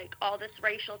purpose, like all this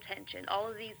racial tension, all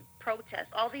of these protests,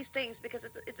 all these things, because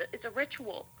it's a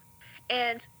ritual,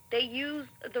 and they use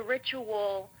the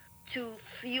ritual to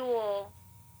fuel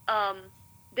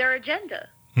their agenda.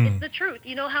 It's the truth.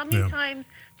 How many times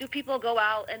do people go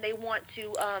out and they want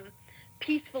to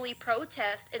peacefully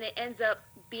protest, and it ends up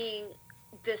being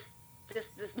this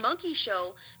monkey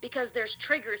show because there's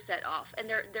triggers set off, and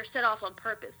they're set off on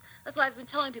purpose. That's why I've been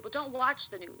telling people, don't watch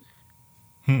the news.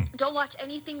 Don't watch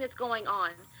anything that's going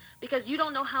on, because you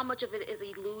don't know how much of it is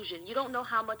illusion. You don't know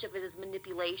how much of it is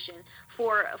manipulation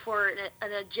for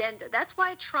an agenda. That's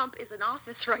why Trump is in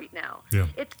office right now. Yeah.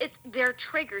 It's their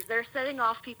triggers. They're setting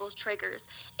off people's triggers.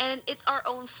 And it's our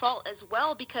own fault as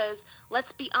well, because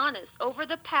let's be honest, over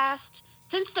the past,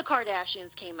 since the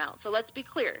Kardashians came out, so let's be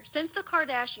clear, since the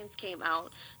Kardashians came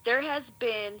out, there has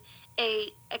been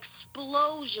a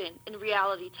explosion in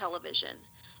reality television.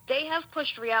 they have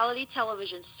pushed reality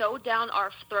television so down our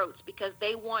throats because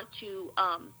they want to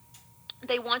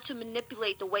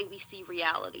manipulate the way we see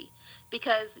reality,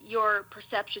 because your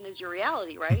perception is your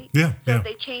reality, right? Yeah. So if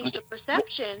they change the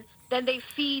perception, then they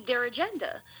feed their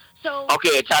agenda. So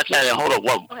Okay, Tatiana, hold on.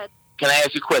 Go ahead. Can I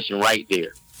ask you a question right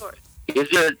there? Sure.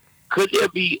 Could there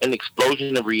be an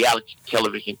explosion of reality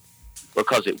television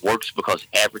because it works, because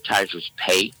advertisers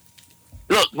pay?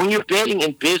 Look, when you're betting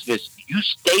in business, you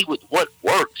stay with what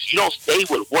works. You don't stay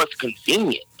with what's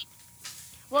convenient.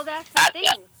 Well, that's the thing.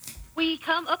 We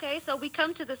come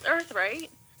to this earth, right?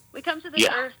 We come to this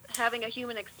earth having a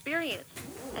human experience.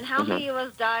 And how many of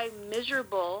us die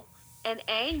miserable and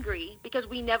angry because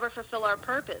we never fulfill our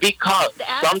purpose? Because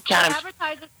sometimes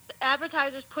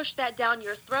advertisers push that down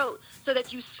your throat so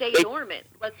that you stay dormant.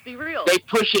 Let's be real. they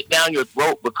push it down your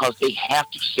throat because they have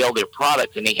to sell their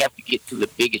product and they have to get to the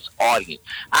biggest audience.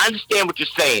 I understand what you're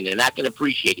saying, and I can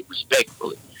appreciate it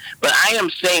respectfully. But I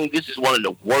am saying this is one of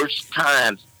the worst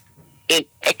times in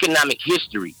economic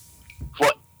history for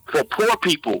poor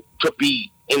people to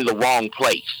be in the wrong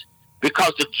place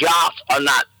because the jobs are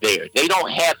not there. They don't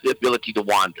have the ability to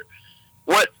wander.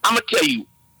 What I'm going to tell you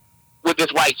with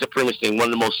this white supremacy thing, one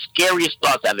of the most scariest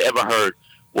thoughts I've ever heard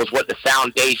was what the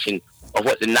foundation of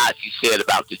what the Nazis said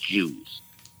about the Jews.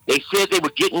 They said they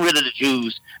were getting rid of the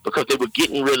Jews because they were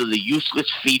getting rid of the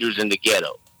useless feeders in the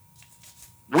ghetto.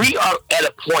 We are at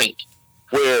a point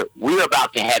where we're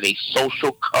about to have a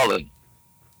social culling,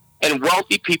 and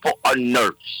wealthy people are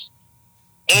nervous.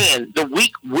 And the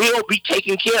weak will be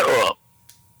taken care of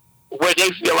where they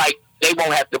feel like they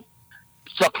won't have to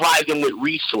supply them with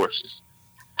resources.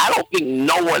 I don't think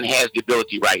no one has the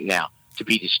ability right now to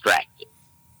be distracted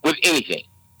with anything.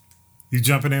 You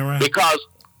jumping in, Rand? Because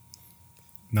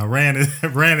No, Rand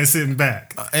is sitting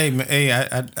back. I'm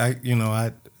listening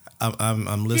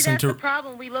See, that's to. the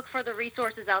problem. We look for the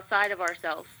resources outside of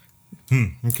ourselves.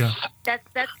 Okay.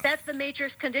 That's the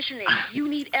matrix conditioning. You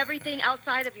need everything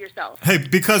outside of yourself. Hey,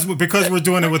 because we're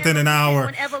doing it within an hour.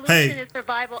 When evolution Hey, is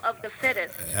survival of the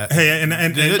fittest. hey, and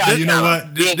you know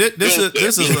what?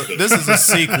 This is a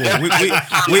sequel. We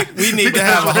need to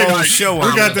have a whole show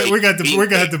on We're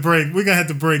gonna have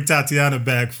to bring Tatiana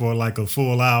back for like a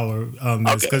full hour on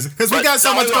this because we got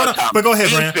so much going on. But go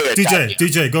ahead, Rand.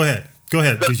 DJ, go ahead,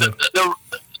 DJ.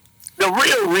 The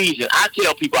real reason, I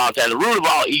tell people all the time, the root of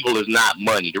all evil is not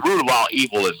money. The root of all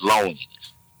evil is loneliness.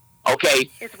 Okay?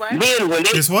 It's what? Men, when they...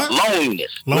 It's what?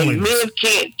 Loneliness. Loneliness. When men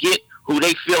can't get who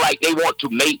they feel like they want to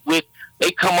mate with,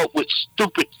 they come up with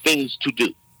stupid things to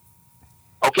do.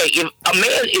 Okay? If a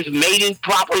man is mating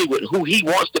properly with who he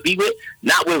wants to be with,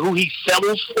 not with who he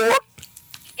settles for,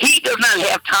 he does not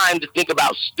have time to think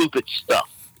about stupid stuff.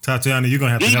 Tatiana, you're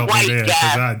gonna have to These help me white there.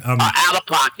 guys are out of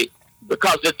pocket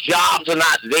because the jobs are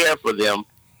not there for them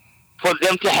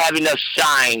to have enough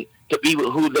shine to be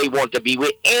with who they want to be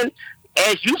with. And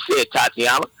as you said,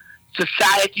 Tatiana,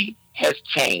 society has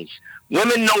changed.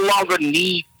 Women no longer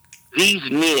need these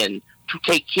men to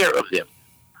take care of them.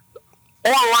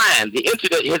 Online, the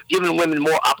internet has given women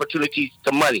more opportunities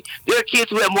to money. There are kids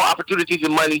who have more opportunities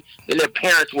and money than their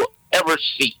parents will ever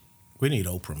see. We need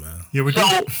Oprah, man. Yeah, we So,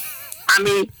 do. I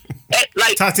mean,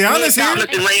 like Tatiana's here? Thomas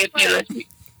and Rand Taylor,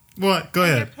 What? Go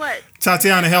ahead. Guess what?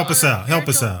 Tatiana, help us out.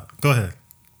 Go ahead.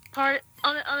 On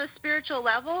a spiritual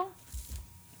level,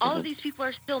 all of these people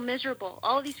are still miserable.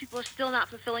 All of these people are still not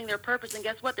fulfilling their purpose. And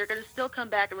guess what? They're going to still come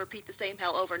back and repeat the same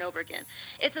hell over and over again.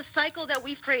 It's a cycle that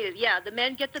we've created. Yeah, the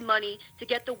men get the money to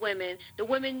get the women. The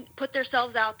women put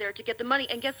themselves out there to get the money.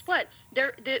 And guess what?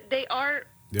 They're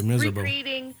miserable.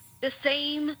 recreating the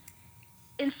same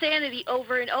insanity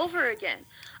over and over again.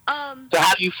 So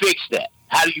how do you fix that?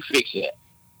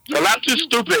 Because I'm too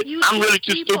stupid. I'm really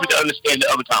too stupid to understand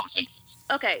the other conversations.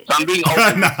 Okay. So I'm being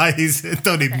open.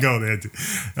 Don't even go there.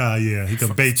 Yeah, he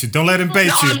can bait you. Don't let him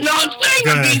bait you. No, I'm saying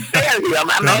I'm being fair here.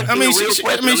 I'm asking a real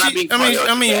question. I'm not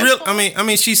being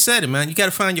funny. She said it, man. You got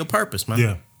to find your purpose,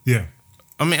 man. Yeah.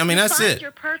 I mean, that's find it. your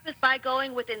purpose by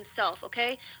going within self,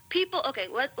 okay?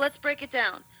 Let's break it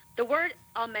down. The word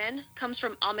Amen comes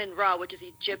from Amen Ra, which is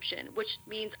Egyptian, which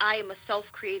means I am a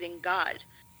self-creating God.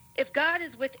 If God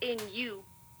is within you,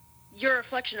 you're a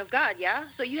reflection of God, yeah?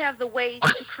 So you have the way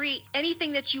to create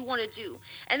anything that you want to do.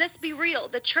 And let's be real.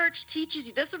 The church teaches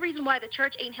you. That's the reason why the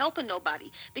church ain't helping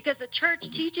nobody, because the church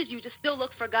teaches you to still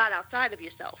look for God outside of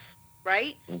yourself,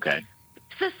 right? Okay.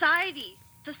 Society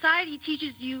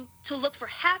teaches you to look for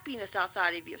happiness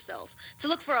outside of yourself, to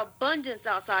look for abundance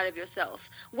outside of yourself,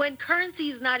 when currency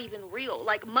is not even real.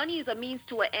 Like, money is a means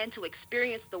to an end to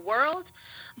experience the world,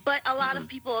 but a lot of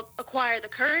people acquire the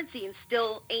currency and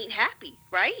still ain't happy,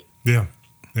 right? Yeah.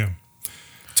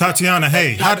 Tatiana,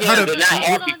 hey, how They're do not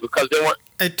happy because they weren't.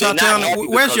 Hey, they're not Tatiana, happy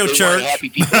where's your because they weren't church? happy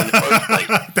people in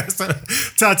the first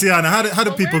place. Tatiana, how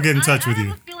do people get in touch with I you?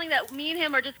 have a feeling that me and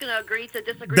him are just going to agree to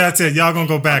disagree. That's on it. Y'all gonna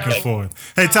go back and Okay.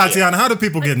 forth. Hey, Tatiana, how do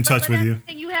people get in touch with you?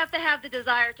 You have to have the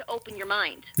desire to open your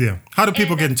mind. Yeah. How do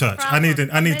people And get in that's touch? the I need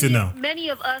problem. to know. Many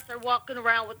of us are walking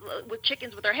around with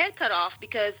chickens with our head cut off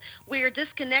because we are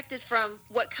disconnected from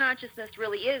what consciousness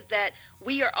really is, that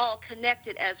we are all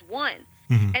connected as one.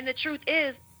 Mm-hmm. And the truth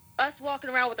is, us walking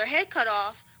around with our head cut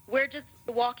off, we're just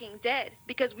walking dead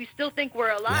because we still think we're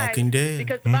alive Walking dead.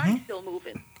 because the body's still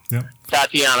moving. Yep.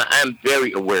 Tatiana, I'm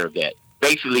very aware of that.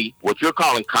 Basically, what you're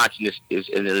calling consciousness is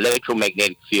an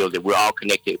electromagnetic field that we're all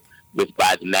connected with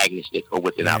by the magnets that are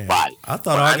within our body. I thought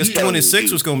But I'm August telling 26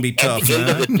 you, was going to be tough, At the end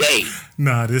man. of the day,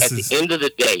 Nah, at this is the end of the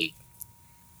day,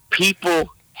 people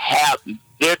have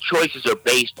their choices are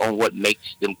based on what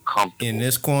makes them comfortable. In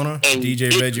this corner, And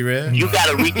DJ Reggie Red. You got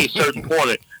to reach a certain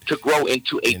corner to grow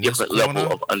into a In this different level corner?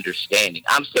 of understanding.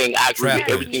 I'm saying I agree Trap with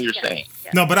everything you're Yeah. saying.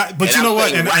 Yeah. no, but And you know I'm what?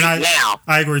 saying right now,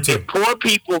 I agree too. if poor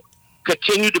people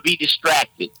continue to be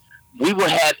distracted, we will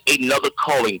have another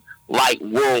culling like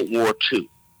World War II.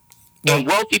 And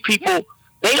wealthy people,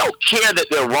 they don't care that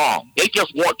they're wrong. They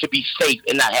just want to be safe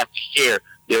and not have to share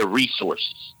their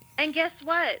resources. And guess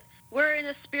what? We're in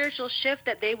a spiritual shift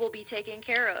that they will be taken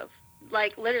care of.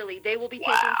 Like literally, they will be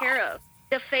taken care of.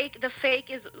 The fake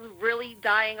is really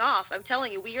dying off. I'm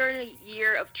telling you, we are in a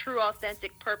year of true,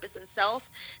 authentic purpose and self.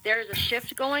 There is a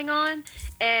shift going on,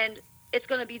 and it's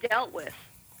going to be dealt with.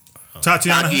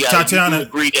 Tatiana, you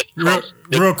agree that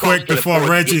real quick before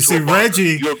Reggie. See,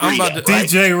 Reggie, I'm about to-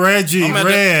 DJ Reggie I'm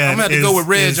Red. gonna have to go with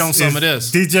Reg on some of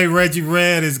this. DJ Reggie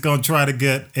Red is gonna try to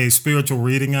get a spiritual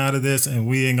reading out of this, and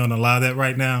we ain't gonna allow that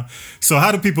right now. So,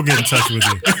 how do people get in touch with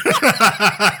you?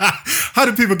 How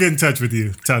do people get in touch with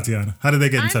you, Tatiana? How do they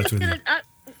get in touch with you?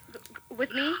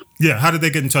 With me? Yeah, how do they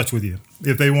get in touch with you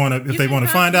if they want to? If they want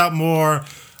to find out more,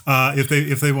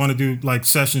 if they want to do like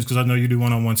sessions, because I know you do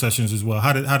one-on-one sessions as well.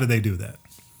 How do they do that?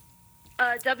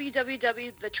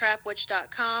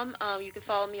 www.thetrapwitch.com. You can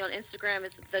follow me on Instagram.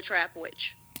 It's The Trap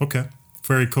Witch. Okay,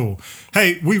 very cool.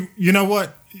 Hey, you know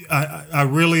what? I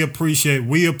really appreciate.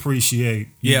 We appreciate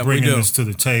you Yeah, we bringing do. this to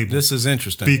the table This is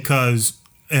interesting. because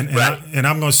and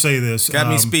I'm going to say this. Got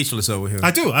me speechless over here.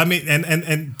 I do. I mean,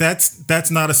 and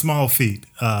that's not a small feat.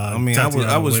 I mean, I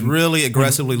Tatiana. was really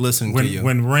aggressively listening to you.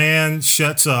 When Rand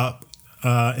shuts up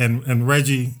and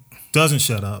Reggie doesn't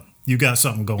shut up, you got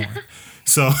something going.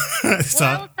 So,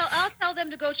 Well, I'll tell them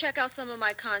to go check out some of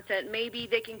my content. Maybe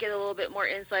they can get a little bit more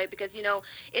insight because,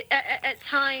 at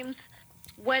times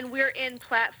when we're in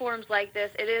platforms like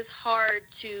this, it is hard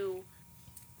to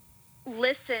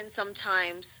listen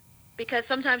sometimes because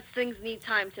sometimes things need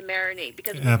time to marinate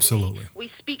because Absolutely.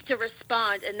 we speak to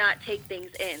respond and not take things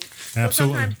in. So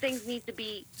Absolutely. sometimes things need to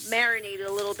be marinated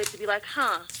a little bit to be like,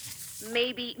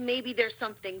 maybe there's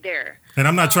something there. And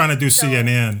I'm not trying to do so-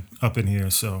 CNN up in here,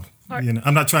 so I'm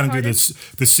not trying to do Pardon?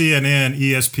 the CNN,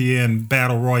 ESPN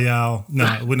battle royale.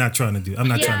 No, we're not trying to do. I'm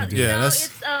not trying to do Yeah, that. that's-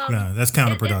 That's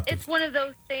counterproductive. It's one of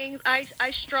those things. I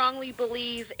strongly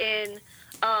believe in.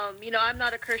 I'm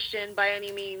not a Christian by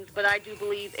any means, but I do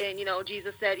believe in.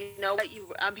 Jesus said,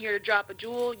 I'm here to drop a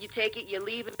jewel. You take it, you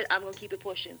leave it. I'm gonna keep it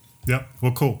pushing. Yep.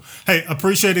 Well, cool. Hey,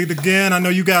 appreciate it again. I know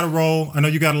you got to roll. I know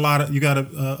you got a lot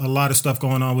of stuff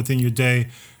going on within your day,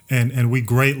 and we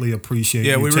greatly appreciate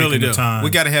Yeah, you we taking really the do. time. We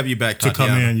got to have you back, to come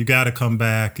Tatiana. in. You got to come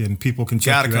back, and people can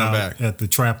check Gotta you come out back. at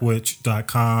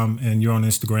thetrapwitch.com, and you're on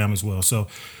Instagram as well. So,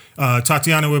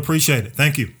 Tatiana, we appreciate it.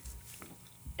 Thank you.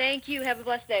 Thank you. Have a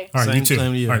blessed day. All right, you too.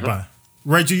 Same to you. All right, bye.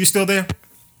 Reggie, you still there?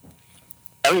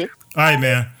 I'm here. All right,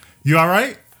 man. You all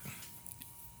right?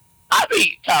 I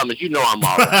mean, Thomas, I'm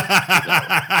all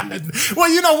right. Well,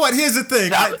 you know what? Here's the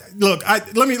thing.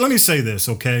 Let me say this,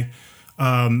 okay?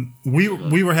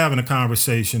 We were having a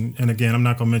conversation, and again, I'm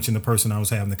not going to mention the person I was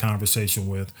having the conversation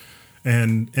with,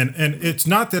 and it's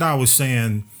not that I was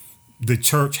saying the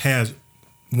church has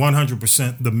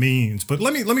 100% the means, but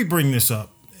let me bring this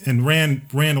up, and Rand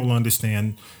will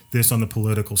understand this on the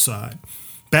political side.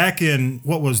 Back in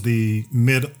what was the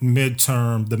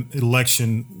midterm, the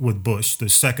election with Bush, the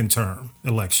second term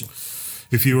election,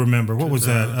 if you remember, what was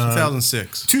that?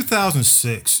 2006.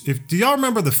 2006. Do y'all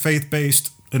remember the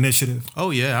faith-based initiative?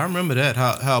 Oh yeah, I remember that.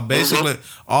 How basically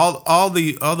all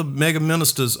the other mega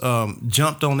ministers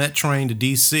jumped on that train to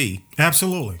D.C.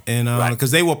 Absolutely. And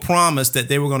because they were promised that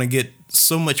they were going to get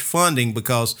so much funding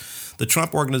because the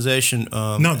Trump organization,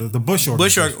 the Bush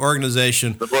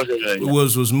organization,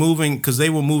 was moving, because they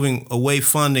were moving away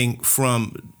funding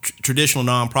from traditional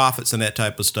nonprofits and that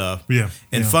type of stuff,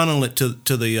 and funneling it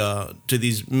to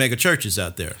these mega churches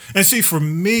out there. And see, for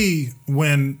me,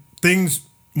 when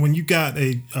you got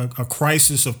a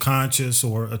crisis of conscience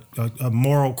or a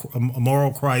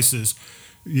moral crisis,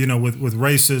 with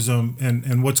racism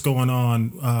and what's going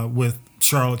on with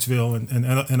Charlottesville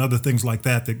and other things like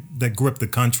that grip the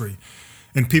country,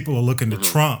 and people are looking to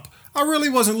Trump. I really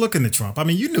wasn't looking to Trump. I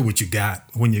mean, you knew what you got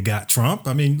when you got Trump.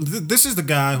 I mean, this is the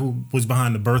guy who was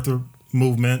behind the birther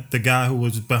movement, the guy who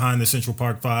was behind the Central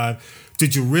Park Five.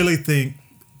 Did you really think?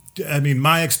 I mean,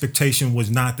 my expectation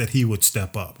was not that he would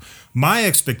step up. My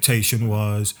expectation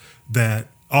was that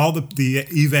all the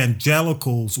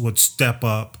evangelicals would step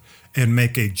up and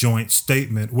make a joint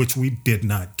statement, which we did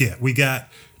not get. We got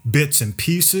bits and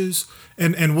pieces,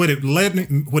 and what it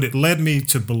led me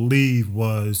to believe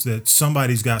was that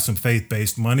somebody's got some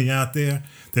faith-based money out there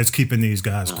that's keeping these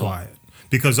guys quiet,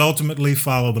 because ultimately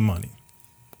follow the money.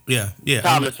 Yeah.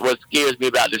 Thomas, what scares me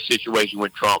about this situation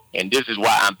with Trump, and this is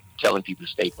why I'm telling people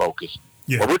to stay focused.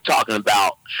 Yeah. When we're talking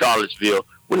about Charlottesville,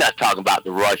 we're not talking about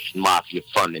the Russian mafia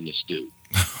funding this dude.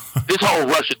 This whole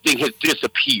Russia thing has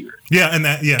disappeared. Yeah, and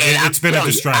it's been a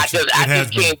distraction. I'm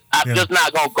just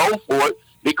not going to go for it,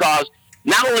 because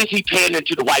not only is he pandering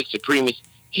to the white supremacists,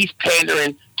 he's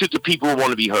pandering to the people who want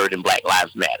to be heard in Black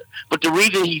Lives Matter. But the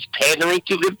reason he's pandering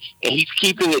to them and he's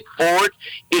keeping it forward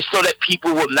is so that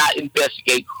people will not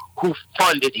investigate who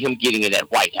funded him getting in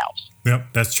that White House. Yep,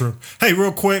 that's true. Hey,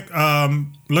 real quick,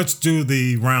 let's do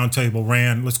the round table.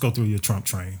 Rand, let's go through your Trump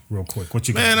train real quick. What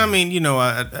you got? Man, I mean,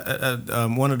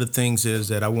 one of the things is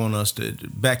that I want us to,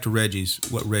 back to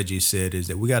what Reggie said, is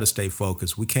that we got to stay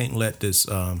focused. We can't let this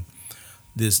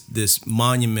this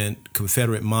monument,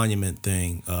 Confederate monument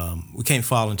thing, we can't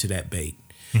fall into that bait.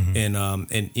 And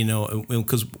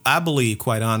because I believe,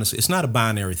 quite honestly, it's not a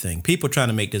binary thing. People are trying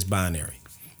to make this binary.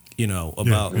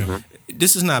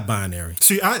 This is not binary.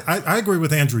 See, I agree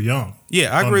with Andrew Young.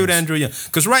 Yeah, I agree with Andrew Young,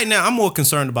 because right now I'm more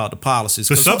concerned about the policies,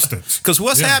 the substance. Because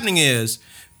what's happening is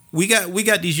we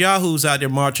got these yahoos out there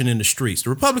marching in the streets. The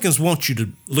Republicans want you to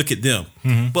look at them,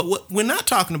 but what we're not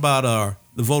talking about are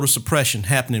the voter suppression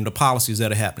happening, the policies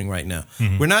that are happening right now.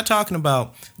 We're not talking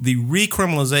about the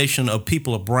recriminalization of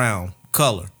people of brown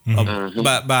color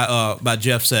by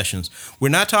Jeff Sessions. We're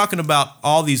not talking about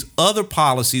all these other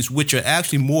policies which are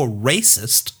actually more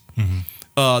racist,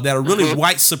 that are really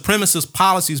white supremacist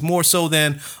policies, more so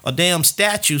than a damn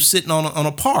statue sitting on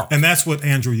a park. And that's what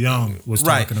Andrew Young was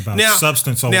talking about. Now,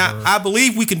 substance over. Now, I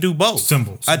believe we can do both.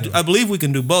 Symbols. I believe we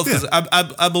can do both, because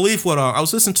I believe what I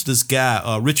was listening to this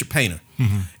guy, Richard Painter,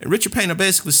 and Richard Painter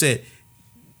basically said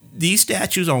these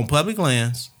statues on public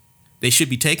lands, they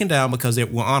should be taken down because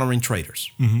we're honoring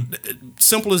traitors.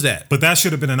 Simple as that. But that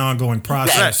should have been an ongoing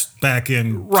process back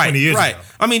in 20 years ago.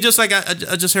 I mean, just like I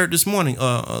just heard this morning,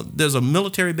 there's a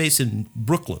military base in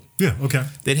Brooklyn. Yeah, okay.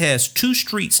 That has 2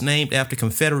 streets named after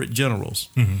Confederate generals.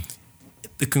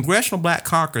 The Congressional Black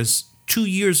Caucus 2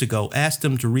 years ago asked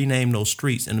them to rename those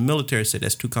streets, and the military said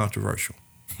that's too controversial.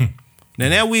 Now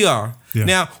there we are. Yeah.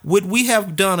 Now, would we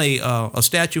have done a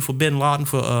statue for Bin Laden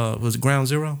for was it Ground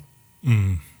Zero?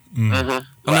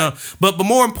 But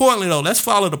more importantly, though, let's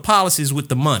follow the policies with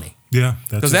the money. Yeah,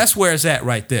 because that's where it's at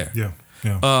right there. Yeah.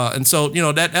 And so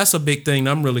that's a big thing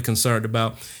I'm really concerned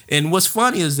about. And what's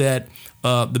funny is that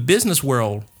the business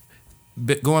world,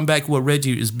 going back to what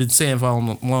Reggie has been saying for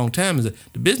a long time, is that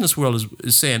the business world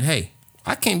is saying, "Hey,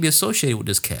 I can't be associated with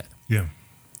this cat." Yeah.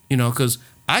 Because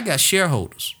I got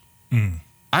shareholders,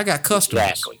 I got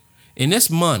customers, and this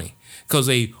money. Because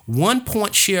a 1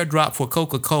 point share drop for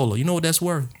Coca-Cola, you know what that's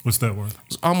worth? What's that worth?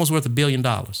 It's almost worth $1 billion.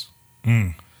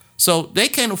 So they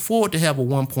can't afford to have a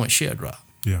 1 point share drop.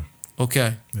 Yeah.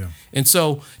 Okay. Yeah. And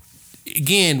so,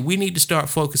 again, we need to start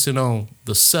focusing on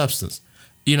the substance.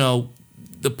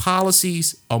 The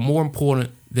policies are more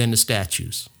important than the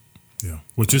statues. Yeah,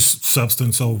 which is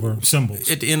substance over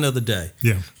symbols. At the end of the day.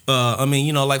 Yeah.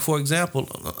 Like, for example,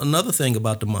 another thing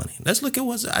about the money. Let's look at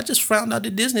I just found out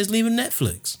that Disney is leaving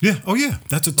Netflix. Yeah. Oh, yeah.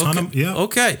 That's a ton of, yeah.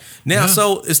 Okay. Now,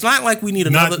 so it's not like we need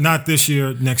another. Not this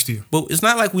year, next year. But it's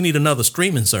not like we need another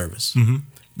streaming service.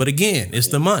 But again, it's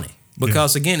the money.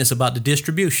 Because, again, it's about the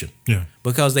distribution. Yeah.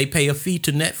 Because they pay a fee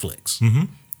to Netflix.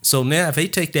 So now if they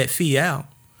take that fee out,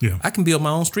 I can build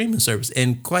my own streaming service.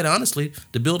 And quite honestly,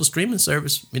 to build a streaming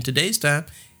service in today's time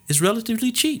is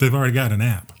relatively cheap. They've already got an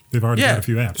app. They've already got a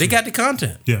few apps. They got the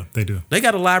content. Yeah, they do. They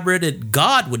got a library that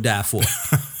God would die for.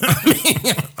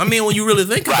 I mean, when you really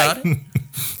think about it.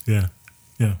 Yeah.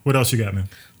 Yeah. What else you got, man?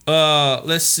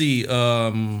 Let's see.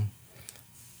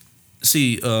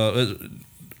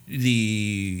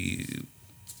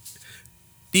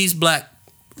 These black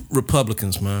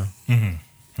Republicans, man.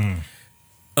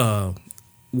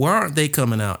 Why aren't they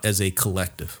coming out as a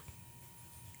collective?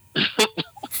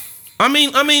 I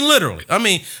mean, literally. I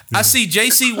mean, I see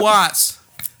J.C. Watts.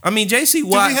 J.C.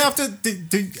 Watts. Do we have to?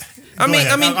 I'm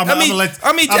gonna let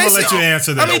you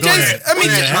answer that.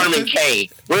 Where's Herman Cain?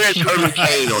 Where's Herman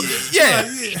Cain on this? Yeah.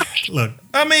 Look.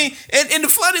 I mean, and the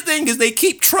funny thing is they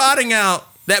keep trotting out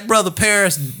that brother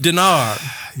Paris Denard.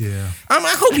 Yeah.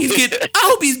 I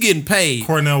hope he's getting paid.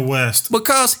 Cornel West.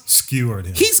 Because skewered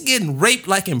him. He's getting raped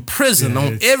like in prison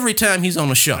on every time he's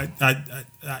on a show.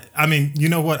 I mean, you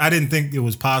know what? I didn't think it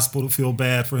was possible to feel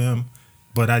bad for him.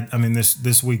 But I mean,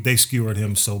 this week they skewered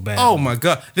him so bad. Oh my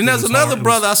God! Then there's another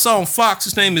brother I saw on Fox.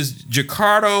 His name is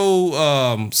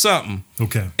Jacardo something.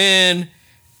 Okay. And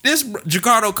this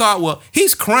Jacardo Caldwell,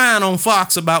 he's crying on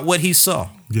Fox about what he saw.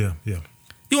 Yeah.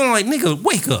 You want like, nigga,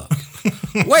 wake up,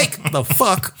 wake the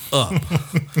fuck up.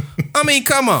 I mean,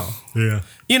 come on. Yeah.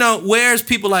 You know, where's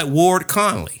people like Ward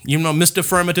Conley? You know, Mr.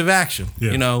 Affirmative Action.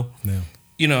 Yeah. You know. Yeah.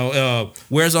 You know,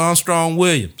 where's Armstrong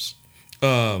Williams?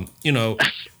 Where's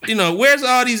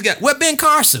all these guys? Where Ben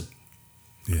Carson?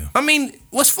 Yeah. I mean,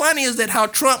 what's funny is that how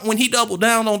Trump, when he doubled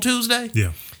down on Tuesday,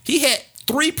 he had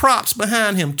 3 props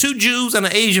behind him, 2 Jews and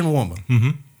an Asian woman. Mm-hmm.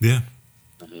 Yeah.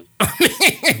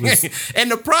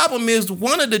 And the problem is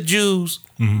one of the Jews,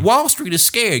 Wall Street is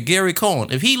scared, Gary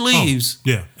Cohen. If he leaves...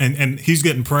 And he's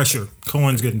getting pressure.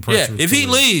 Cohen's getting pressure. Yeah, if he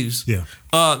leaves,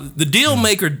 the deal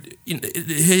maker...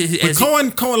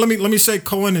 But Cohen, let me say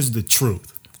Cohen is the truth.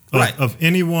 Of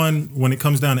anyone, when it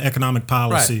comes down to economic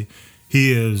policy,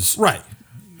 he is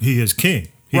He is king.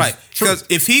 He's because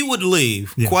if he would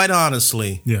leave, quite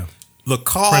honestly, the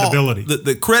credibility,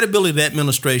 the credibility of the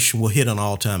administration will hit an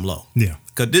all-time low. Yeah,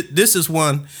 because this is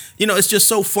one. It's just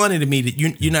so funny to me that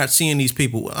you're not seeing these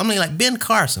people. I mean, like Ben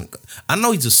Carson. I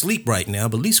know he's asleep right now,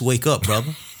 but at least wake up,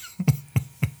 brother.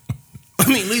 I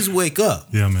mean, at least wake up.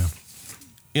 Yeah, man.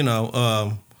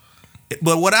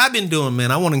 But what I've been doing,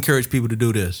 man, I want to encourage people to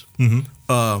do this.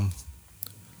 Mm-hmm.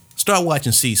 Start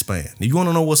watching C-SPAN. You want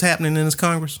to know what's happening in this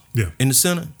Congress? Yeah. In the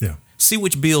Senate? Yeah. See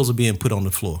which bills are being put on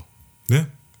the floor. Yeah.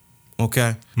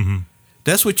 Okay? Mm-hmm.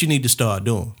 That's what you need to start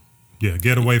doing. Yeah,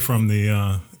 get away from the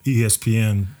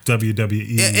ESPN, WWE.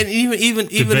 Yeah, and even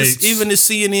the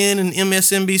CNN and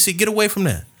MSNBC, get away from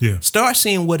that. Yeah. Start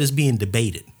seeing what is being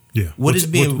debated. Yeah. What's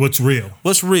real. What's real.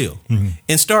 Mm-hmm.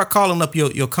 And start calling up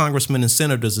your congressmen and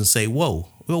senators and say, whoa,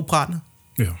 partner.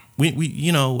 Yeah.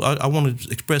 I want to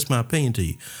express my opinion to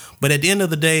you. But at the end of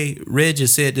the day, Reg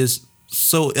has said this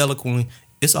so eloquently,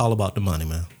 it's all about the money,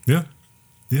 man. Yeah.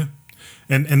 Yeah.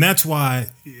 And that's why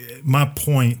my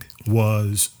point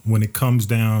was, when it comes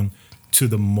down to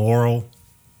the moral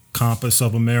compass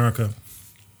of America,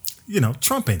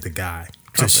 Trump ain't the guy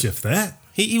to shift that.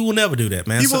 He will never do that,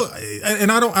 man. He will,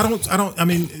 and I don't. I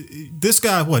mean, this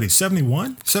guy, what? He's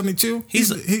 71, 72. He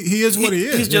is what he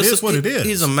is. He's just, it is what it is.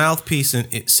 He's a mouthpiece and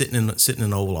sitting in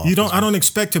the Oval Office. I don't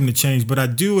expect him to change, but I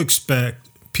do expect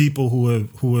people who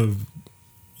have,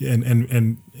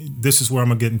 and this is where I'm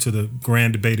gonna get into the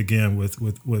grand debate again with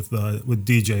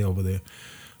DJ over there.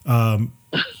 I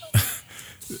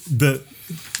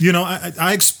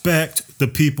expect the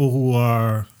people who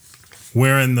are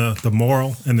wearing the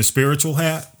moral and the spiritual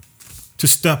hat to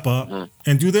step up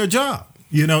and do their job.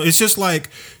 It's just like,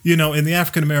 in the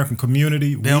African American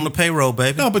community. They're on the payroll,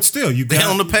 baby. No, but still, they're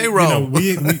on the payroll. I'm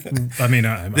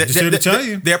just here to tell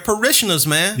you. They're parishioners,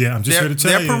 man. Yeah, I'm just here to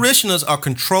tell you. Their parishioners are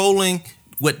controlling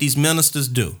what these ministers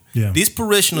do. Yeah. These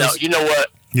parishioners. No, you know what?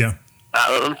 Yeah.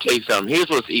 Let me tell you something. Here's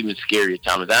what's even scarier,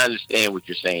 Thomas. I understand what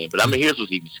you're saying, but here's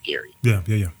what's even scarier.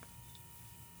 Yeah.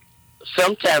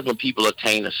 Sometimes when people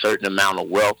attain a certain amount of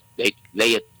wealth, they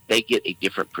get a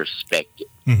different perspective.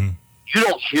 Mm-hmm. You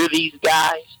don't hear these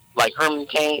guys like Herman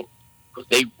Cain because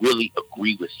they really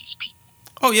agree with these people.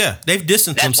 Oh yeah, they've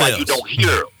distanced themselves. That's why you don't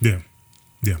hear them.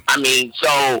 Yeah.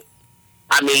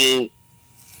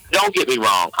 Don't get me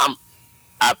wrong.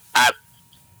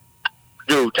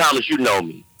 Dude, Thomas, you know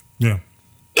me. Yeah.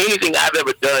 Anything I've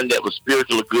ever done that was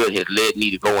spiritual or good has led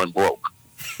me to going broke.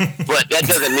 But that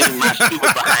doesn't mean my stupid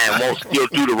behind won't still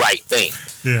do the right thing.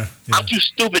 Yeah. I'm too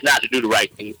stupid not to do the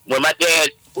right thing. When my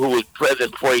dad, who was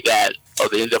president before he died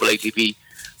of the NAACP,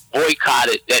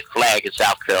 boycotted that flag in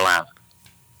South Carolina,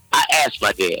 I asked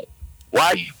my dad, why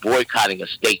are you boycotting a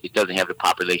state that doesn't have the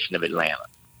population of Atlanta?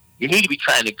 You need to be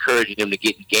trying to encourage them to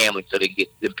get in gambling so they can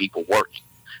get them people working.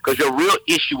 Because your real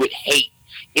issue with hate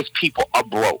is people are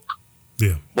broke.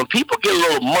 Yeah. When people get a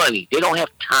little money, they don't have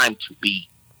time to be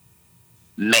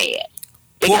mad.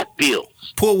 They got bills.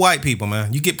 Poor white people,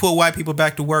 man. You get poor white people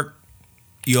back to work,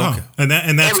 you okay. And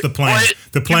that's the plan.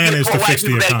 The plan is to fix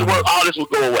the economy. Work, all this will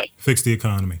go away. Fix the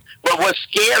economy. But what's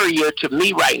scarier to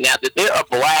me right now that there are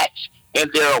blacks and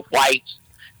there are whites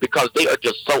because they are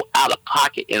just so out of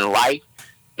pocket in life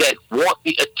that want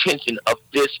the attention of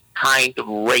this kind of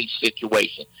race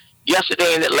situation.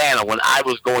 Yesterday in Atlanta, when I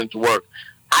was going to work,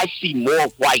 I see more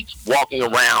whites walking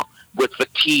around with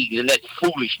fatigue and that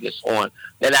foolishness on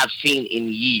than I've seen in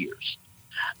years.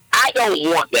 I don't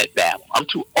want that battle. I'm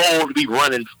too old to be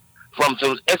running from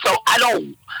some. And so I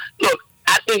don't. Look,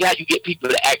 I think how you get people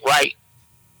to act right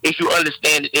is you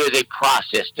understand that there's a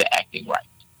process to acting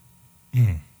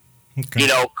right. Okay. You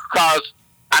know, because,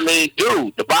 I mean,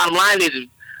 dude, the bottom line is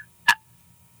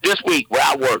this week where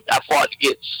I worked, I fought to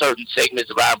get certain segments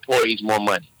of our employees more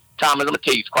money. Thomas, I'm going to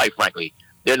tell you quite frankly,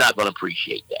 they're not going to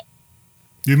appreciate that.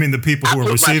 You mean the people who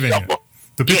are receiving it?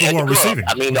 The people who are receiving it.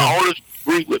 I mean, the owners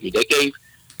agreed with me. They gave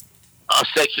a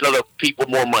section of the people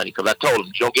more money because I told them,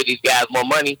 you don't get these guys more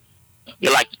money,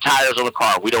 you're like the tires on a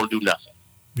car. We don't do nothing.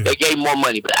 Yeah. They gave more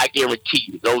money, but I guarantee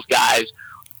you those guys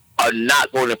are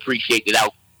not going to appreciate that I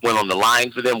went on the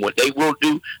line for them. What they will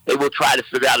do, they will try to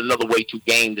figure out another way to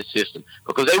game the system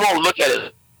because they won't look at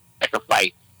it like a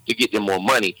fight to get them more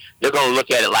money. They're going to look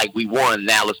at it like we won,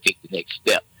 now let's take the next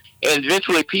step. And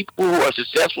eventually people who are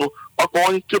successful are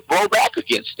going to blow back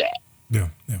against that. Yeah.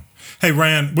 Hey,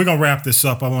 Rand, we're going to wrap this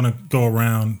up. I want to go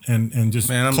around and just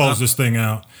close this thing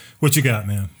out. What you got,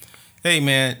 man? Hey,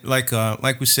 man,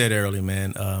 like we said earlier,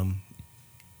 man,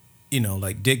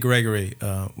 like Dick Gregory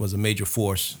was a major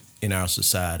force in our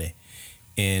society.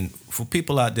 And for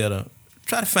people out there to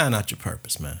try to find out your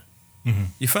purpose, man. Mm-hmm.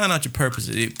 You find out your purpose,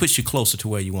 it puts you closer to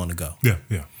where you want to go. Yeah.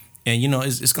 And,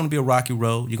 it's going to be a rocky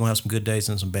road. You're going to have some good days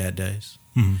and some bad days.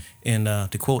 Mm-hmm.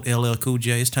 And to quote LL Cool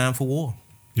J, it's time for war.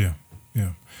 Yeah.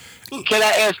 Can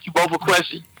I ask you both a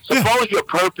question? Suppose your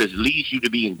purpose leads you to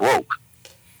being broke.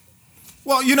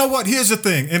 Well, you know what? Here's the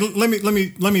thing, and let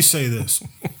me say this: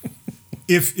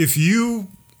 if you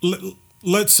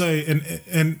let's say,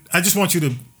 and I just want you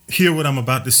to hear what I'm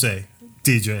about to say,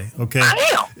 DJ. Okay,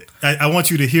 I want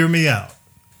you to hear me out.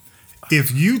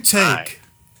 If you take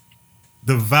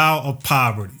the vow of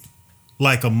poverty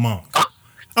like a monk,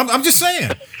 I'm just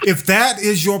saying, if that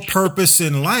is your purpose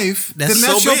in life, then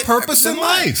that's your purpose in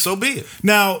life. So be it.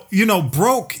 Now,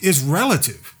 broke is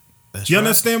relative. You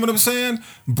understand what I'm saying?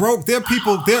 Broke, there are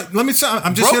people, let me say,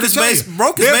 I'm just here to tell you.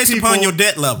 Broke is based upon your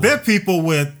debt level. There are people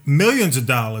with millions of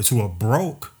dollars who are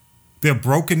broke. They're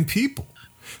broken people.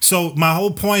 So my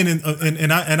whole point,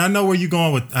 and I know where you're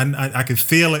going with, I can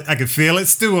feel it. I can feel it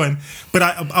stewing. But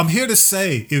I'm here to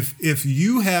say, if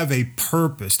you have a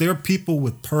purpose, there are people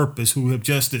with purpose who have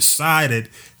just decided,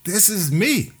 this is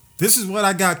me. This is what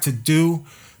I got to do,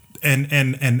 and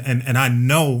I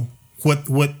know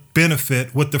what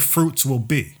benefit, what the fruits will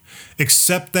be.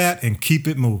 Accept that and keep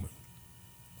it moving.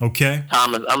 Okay,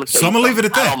 Thomas, I'm gonna leave it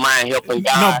at that. I don't mind helping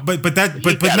God. No, but no. And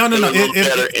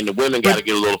the women got to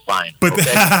get a little finer. But okay?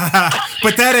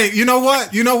 but that ain't. You know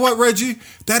what, Reggie?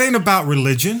 That ain't about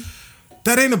religion.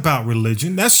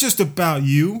 That's just about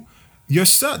you,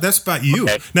 yourself. That's about you.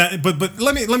 Okay. Now, but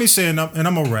let me say, and I'm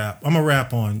gonna wrap. I'm gonna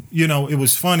wrap on. It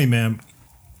was funny, man.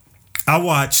 I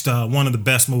watched one of the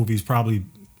best movies, probably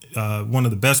one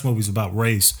of the best movies about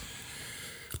race.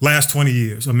 Last 20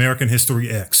 years, American History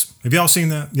X. Have y'all seen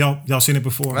that? Y'all seen it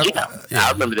before? Yeah,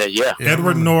 I remember that. Yeah.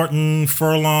 Edward Norton,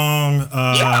 Furlong,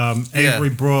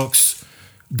 Avery Brooks,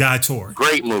 Guy Torry.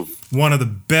 Great movie. One of the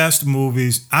best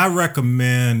movies. I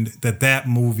recommend that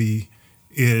movie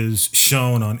is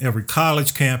shown on every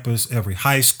college campus, every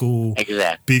high school.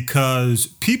 Exactly. Because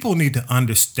people need to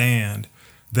understand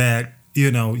that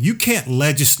you can't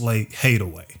legislate hate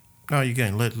away. No, you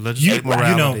can't. Legislate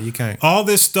morality. You can't. All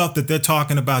this stuff that they're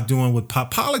talking about doing with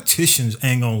politicians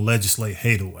ain't gonna legislate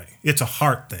hate away. It's a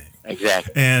heart thing.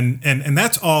 Exactly. And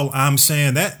that's all I'm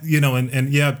saying. That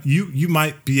you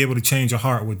might be able to change your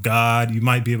heart with God. You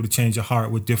might be able to change your heart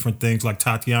with different things, like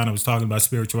Tatiana was talking about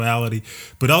spirituality.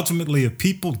 But ultimately, if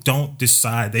people don't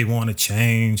decide they want to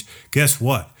change, guess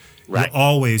what? Right. You'll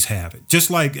always have it. Just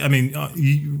like,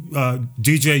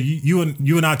 DJ,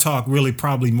 you and I talk really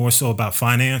probably more so about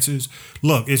finances.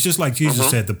 Look, it's just like Jesus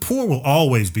said, the poor will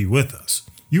always be with us.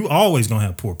 You always gonna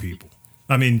have poor people.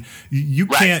 You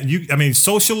can't.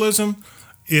 Socialism.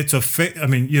 It's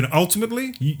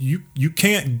ultimately you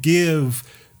can't give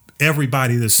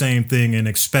everybody the same thing and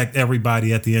expect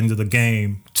everybody at the end of the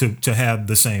game to have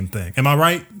the same thing. Am I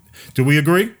right? Do we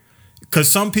agree? Because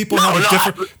some people have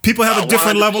a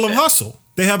different level of hustle.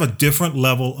 They have a different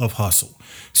level of hustle.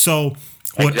 So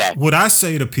what I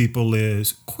say to people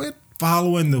is quit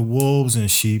following the wolves in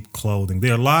sheep clothing.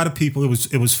 There are a lot of people.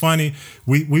 It was funny.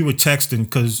 We were texting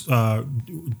because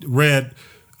Rand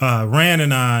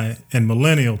and I and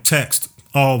Millennial text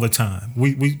all the time.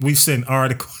 We send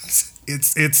articles.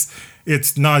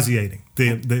 It's nauseating.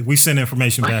 We send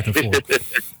information back and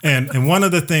forth. And one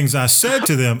of the things I said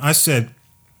to them, I said,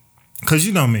 because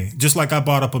you know me, just like I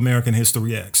brought up American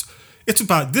History X,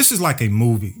 this is like a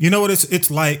movie. You know what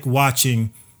it's like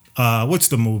watching, what's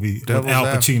the movie with Al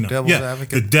Pacino? Devil's Advocate.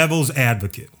 The Devil's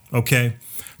Advocate, okay?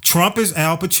 Trump is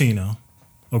Al Pacino,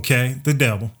 okay, the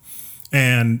devil.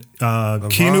 And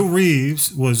Keanu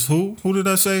Reeves was who? Who did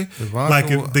I say?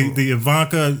 Ivanka, the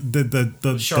Ivanka,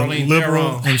 the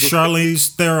liberal, Theron. and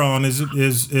Charlize Theron is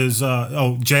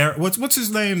Jared. What's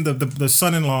his name? The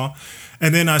son-in-law.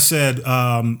 And then I said,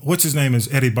 what's his name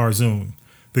is Eddie Barzoon,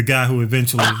 the guy who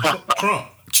eventually Trump.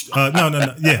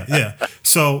 No. Yeah.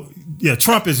 So yeah,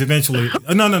 Trump is eventually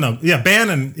no. Yeah,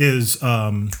 Bannon was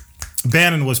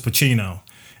Pacino,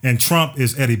 and Trump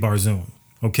is Eddie Barzoon.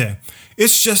 Okay.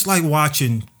 It's just like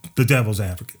watching The Devil's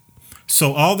Advocate.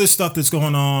 So all this stuff that's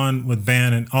going on with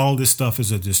Bannon, all this stuff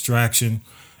is a distraction.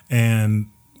 And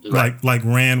like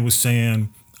Rand was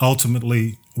saying,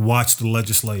 ultimately watch the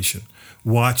legislation,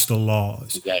 watch the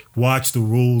laws, watch the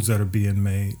rules that are being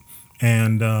made.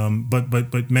 And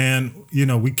but man, you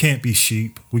know, we can't be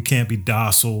sheep. We can't be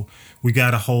docile. We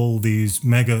got to hold these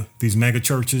mega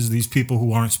churches, these people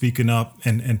who aren't speaking up.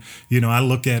 And you know, I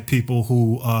look at people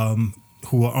who are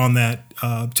on that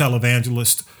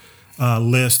televangelist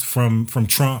list from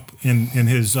Trump in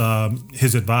his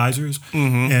advisors.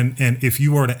 Mm-hmm. And if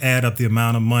you were to add up the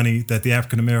amount of money that the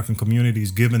African American community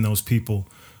has given those people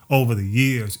over the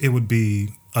years, it would be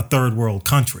a third world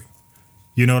country.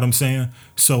 You know what I'm saying?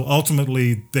 So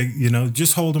ultimately, they, you know,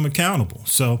 just hold them accountable.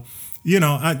 So, you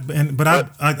know,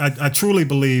 I truly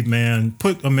believe, man,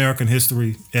 put American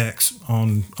History X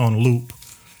on loop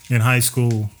in high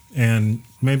school, and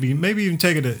maybe even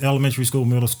take it to elementary school,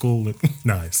 middle school.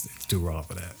 No, it's too raw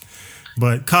for that.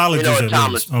 But colleges, you know,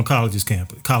 at least, on college's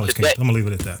campus. College campus. I'm gonna leave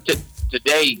it at that.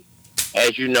 Today,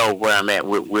 as you know, where I'm at,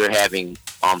 we're having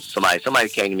somebody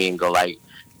came to me and go like,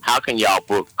 "How can y'all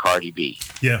book Cardi B?"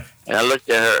 Yeah. And I looked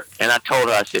at her and I told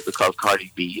her, I said, because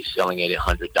Cardi B is selling it at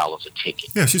 $100 a ticket.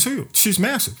 Yeah, she's huge. She's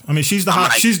massive. I mean, she's the hot.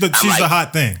 Like, she's the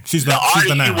hot thing. She's the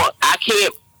now.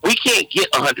 We can't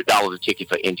get $100 a ticket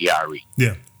for NDRE.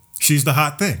 Yeah, she's the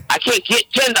hot thing. I can't get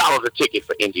 $10 a ticket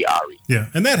for NDRE. Yeah,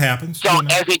 and that happens. So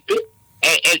as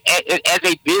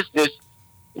a business,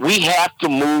 we have to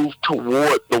move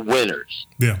toward the winners.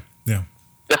 Yeah.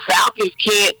 The Falcons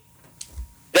can't.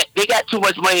 They got too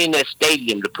much money in their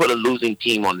stadium to put a losing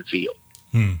team on the field.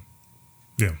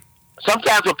 Yeah.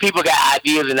 Sometimes when people got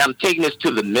ideas, and I'm taking this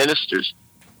to the ministers,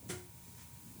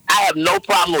 I have no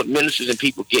problem with ministers and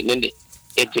people getting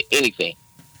into anything.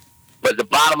 But the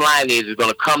bottom line is, it's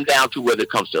going to come down to whether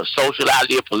it comes to a social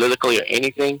idea, politically, or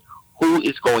anything, who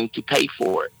is going to pay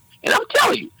for it? And I'm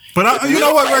telling you. But you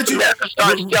know what, Reggie?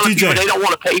 DJ, they don't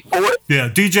want to pay for it. Yeah,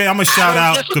 DJ, I'm going to shout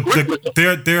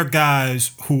out their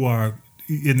guys who are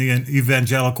in the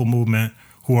evangelical movement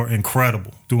who are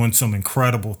incredible, doing some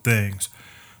incredible things.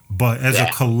 But as a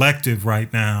collective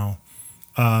right now,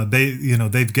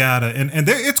 they've got to, and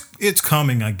it's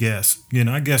coming, I guess. You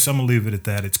know, I guess I'm gonna leave it at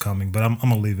that. It's coming, but I'm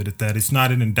gonna leave it at that. It's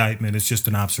not an indictment. It's just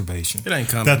an observation. It ain't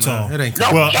coming. That's all. It ain't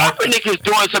coming. No, Kaepernick is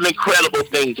doing some incredible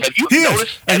things. Have you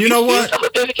noticed? And you know what?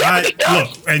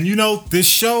 Look, and you know this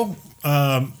show.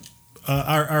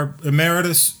 Our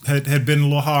emeritus had been a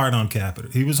little hard on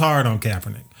Kaepernick. He was hard on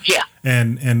Kaepernick. Yeah.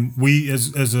 And we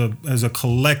as a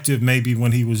collective, maybe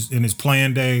when he was in his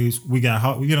playing days, we got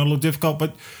a little difficult.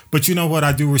 But you know what?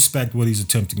 I do respect what he's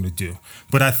attempting to do.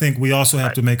 But I think we also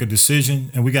have to make a decision,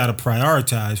 and we got to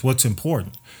prioritize what's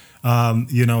important. And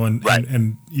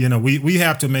we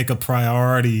have to make a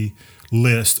priority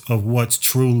list of what's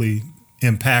truly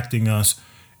impacting us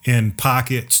in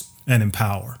pockets and in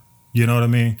power. You know what I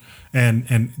mean? And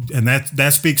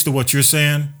that speaks to what you're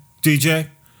saying, DJ,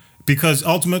 because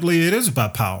ultimately it is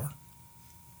about power.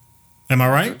 Am I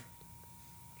right?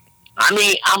 I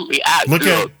mean,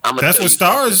 that's what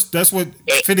stars. That's what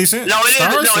 50 Cent. No,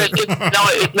 actually,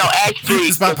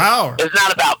 it's about power. It's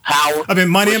not about power. I mean,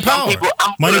 money and power.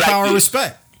 Money, power, and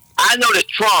respect. I know that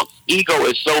Trump's ego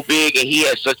is so big and he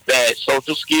has such bad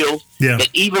social skills that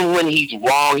even when he's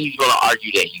wrong, he's going to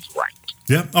argue that he's right.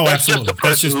 Yeah. Oh, That's just absolutely. a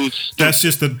person That's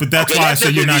just the. But that's Okay, why that's I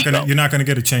say just you're not gonna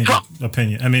get a change of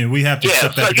opinion. I mean, we have to Yeah,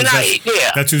 accept so that because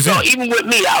that's who's so in. even with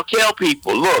me, I'll tell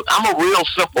people, look, I'm a real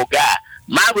simple guy.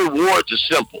 My rewards are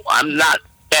simple. I'm not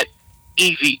that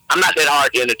easy. I'm not that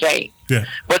hard to entertain. Yeah.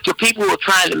 But to people who are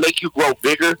trying to make you grow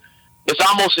bigger, it's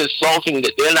almost insulting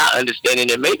that they're not understanding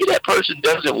that maybe that person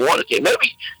doesn't want to change.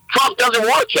 Maybe Trump doesn't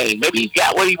want to change. Maybe he's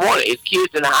got what he wanted. His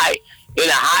kids in a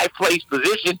high placed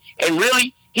position, and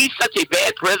really, he's such a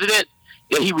bad president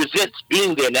that he resents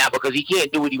being there now because he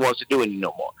can't do what he wants to do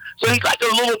anymore. So he's like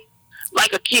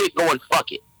a kid going,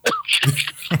 fuck it.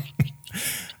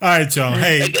 All right, y'all.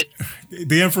 Hey,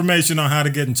 the information on how to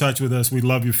get in touch with us, we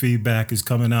love your feedback, is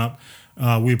coming up.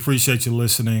 We appreciate you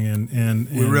listening, and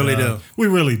we really do. We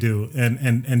really do.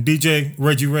 And DJ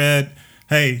Reggie Red,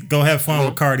 hey, go have fun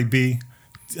with Cardi B.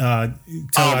 Tell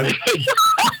her,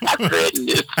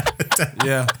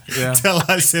 yeah. Tell her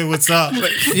I said what's up.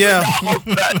 Yeah.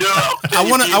 I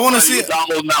want to see. It's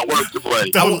almost not worth the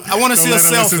money. I want to see a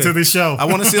selfie. Listen to the show. I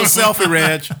want to see a selfie,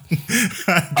 Reg. Oh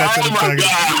my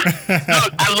God!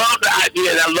 Look, I love the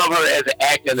idea, and I love her as an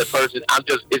actor and a person.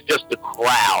 It's just the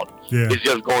crowd. Yeah. It's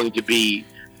just going to be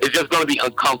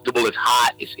uncomfortable. It's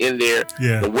hot. It's in there.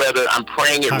 Yeah. The weather. I'm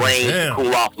praying it rains to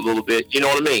cool off a little bit. You know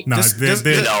what I mean? No,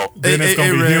 then it's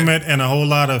going to be Red, humid and a whole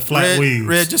lot of flat weeds.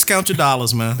 Red, just count your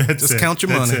dollars, man. Just count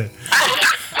your money.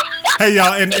 Hey,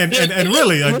 y'all, and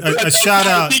really a shout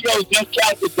out. He goes, just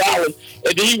count the dollars,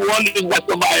 and then he wonders why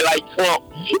somebody like Trump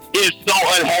is so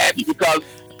unhappy because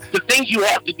the things you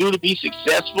have to do to be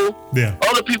successful,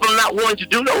 other people are not willing to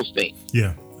do those things.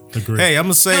 Yeah. Agree. Hey, I'm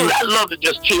gonna say. Dude, I'd love to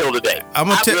just chill today. I'm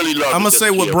gonna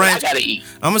say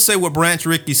what Branch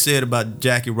Rickey said about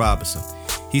Jackie Robinson.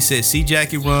 He said, "See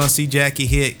Jackie run, see Jackie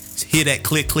hit, hear that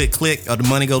click, click, click, or the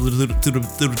money goes through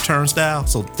the turnstile."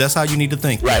 So that's how you need to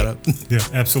think. Right. Yeah,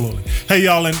 absolutely. Hey,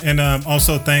 y'all, and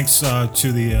also thanks to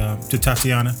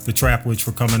Tatiana, the Trap Witch,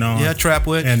 for coming on. Yeah, Trap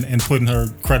Witch, and putting her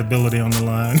credibility on the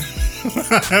line.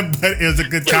 But it was a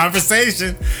good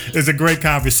conversation. It's a great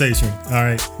conversation. All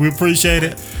right, we appreciate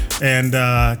it, and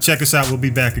check us out. We'll be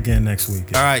back again next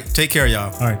week. All right, take care,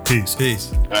 y'all. All right, peace. All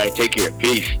right, take care.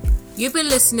 Peace. You've been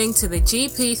listening to the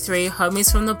GP3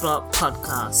 Homies from the Block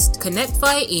podcast. Connect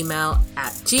via email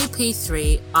at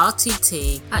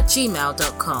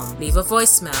gp3rtt@gmail.com. Leave a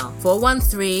voicemail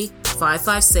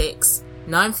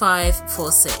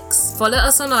 413-556-9546. Follow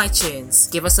us on iTunes.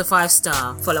 Give us a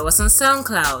 5-star. Follow us on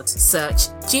SoundCloud. Search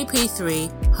GP3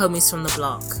 Homies from the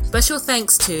Block. Special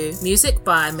thanks to music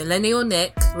by Millennial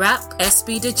Nick, rap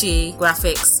SB2G,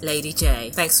 graphics Lady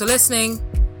J. Thanks for listening.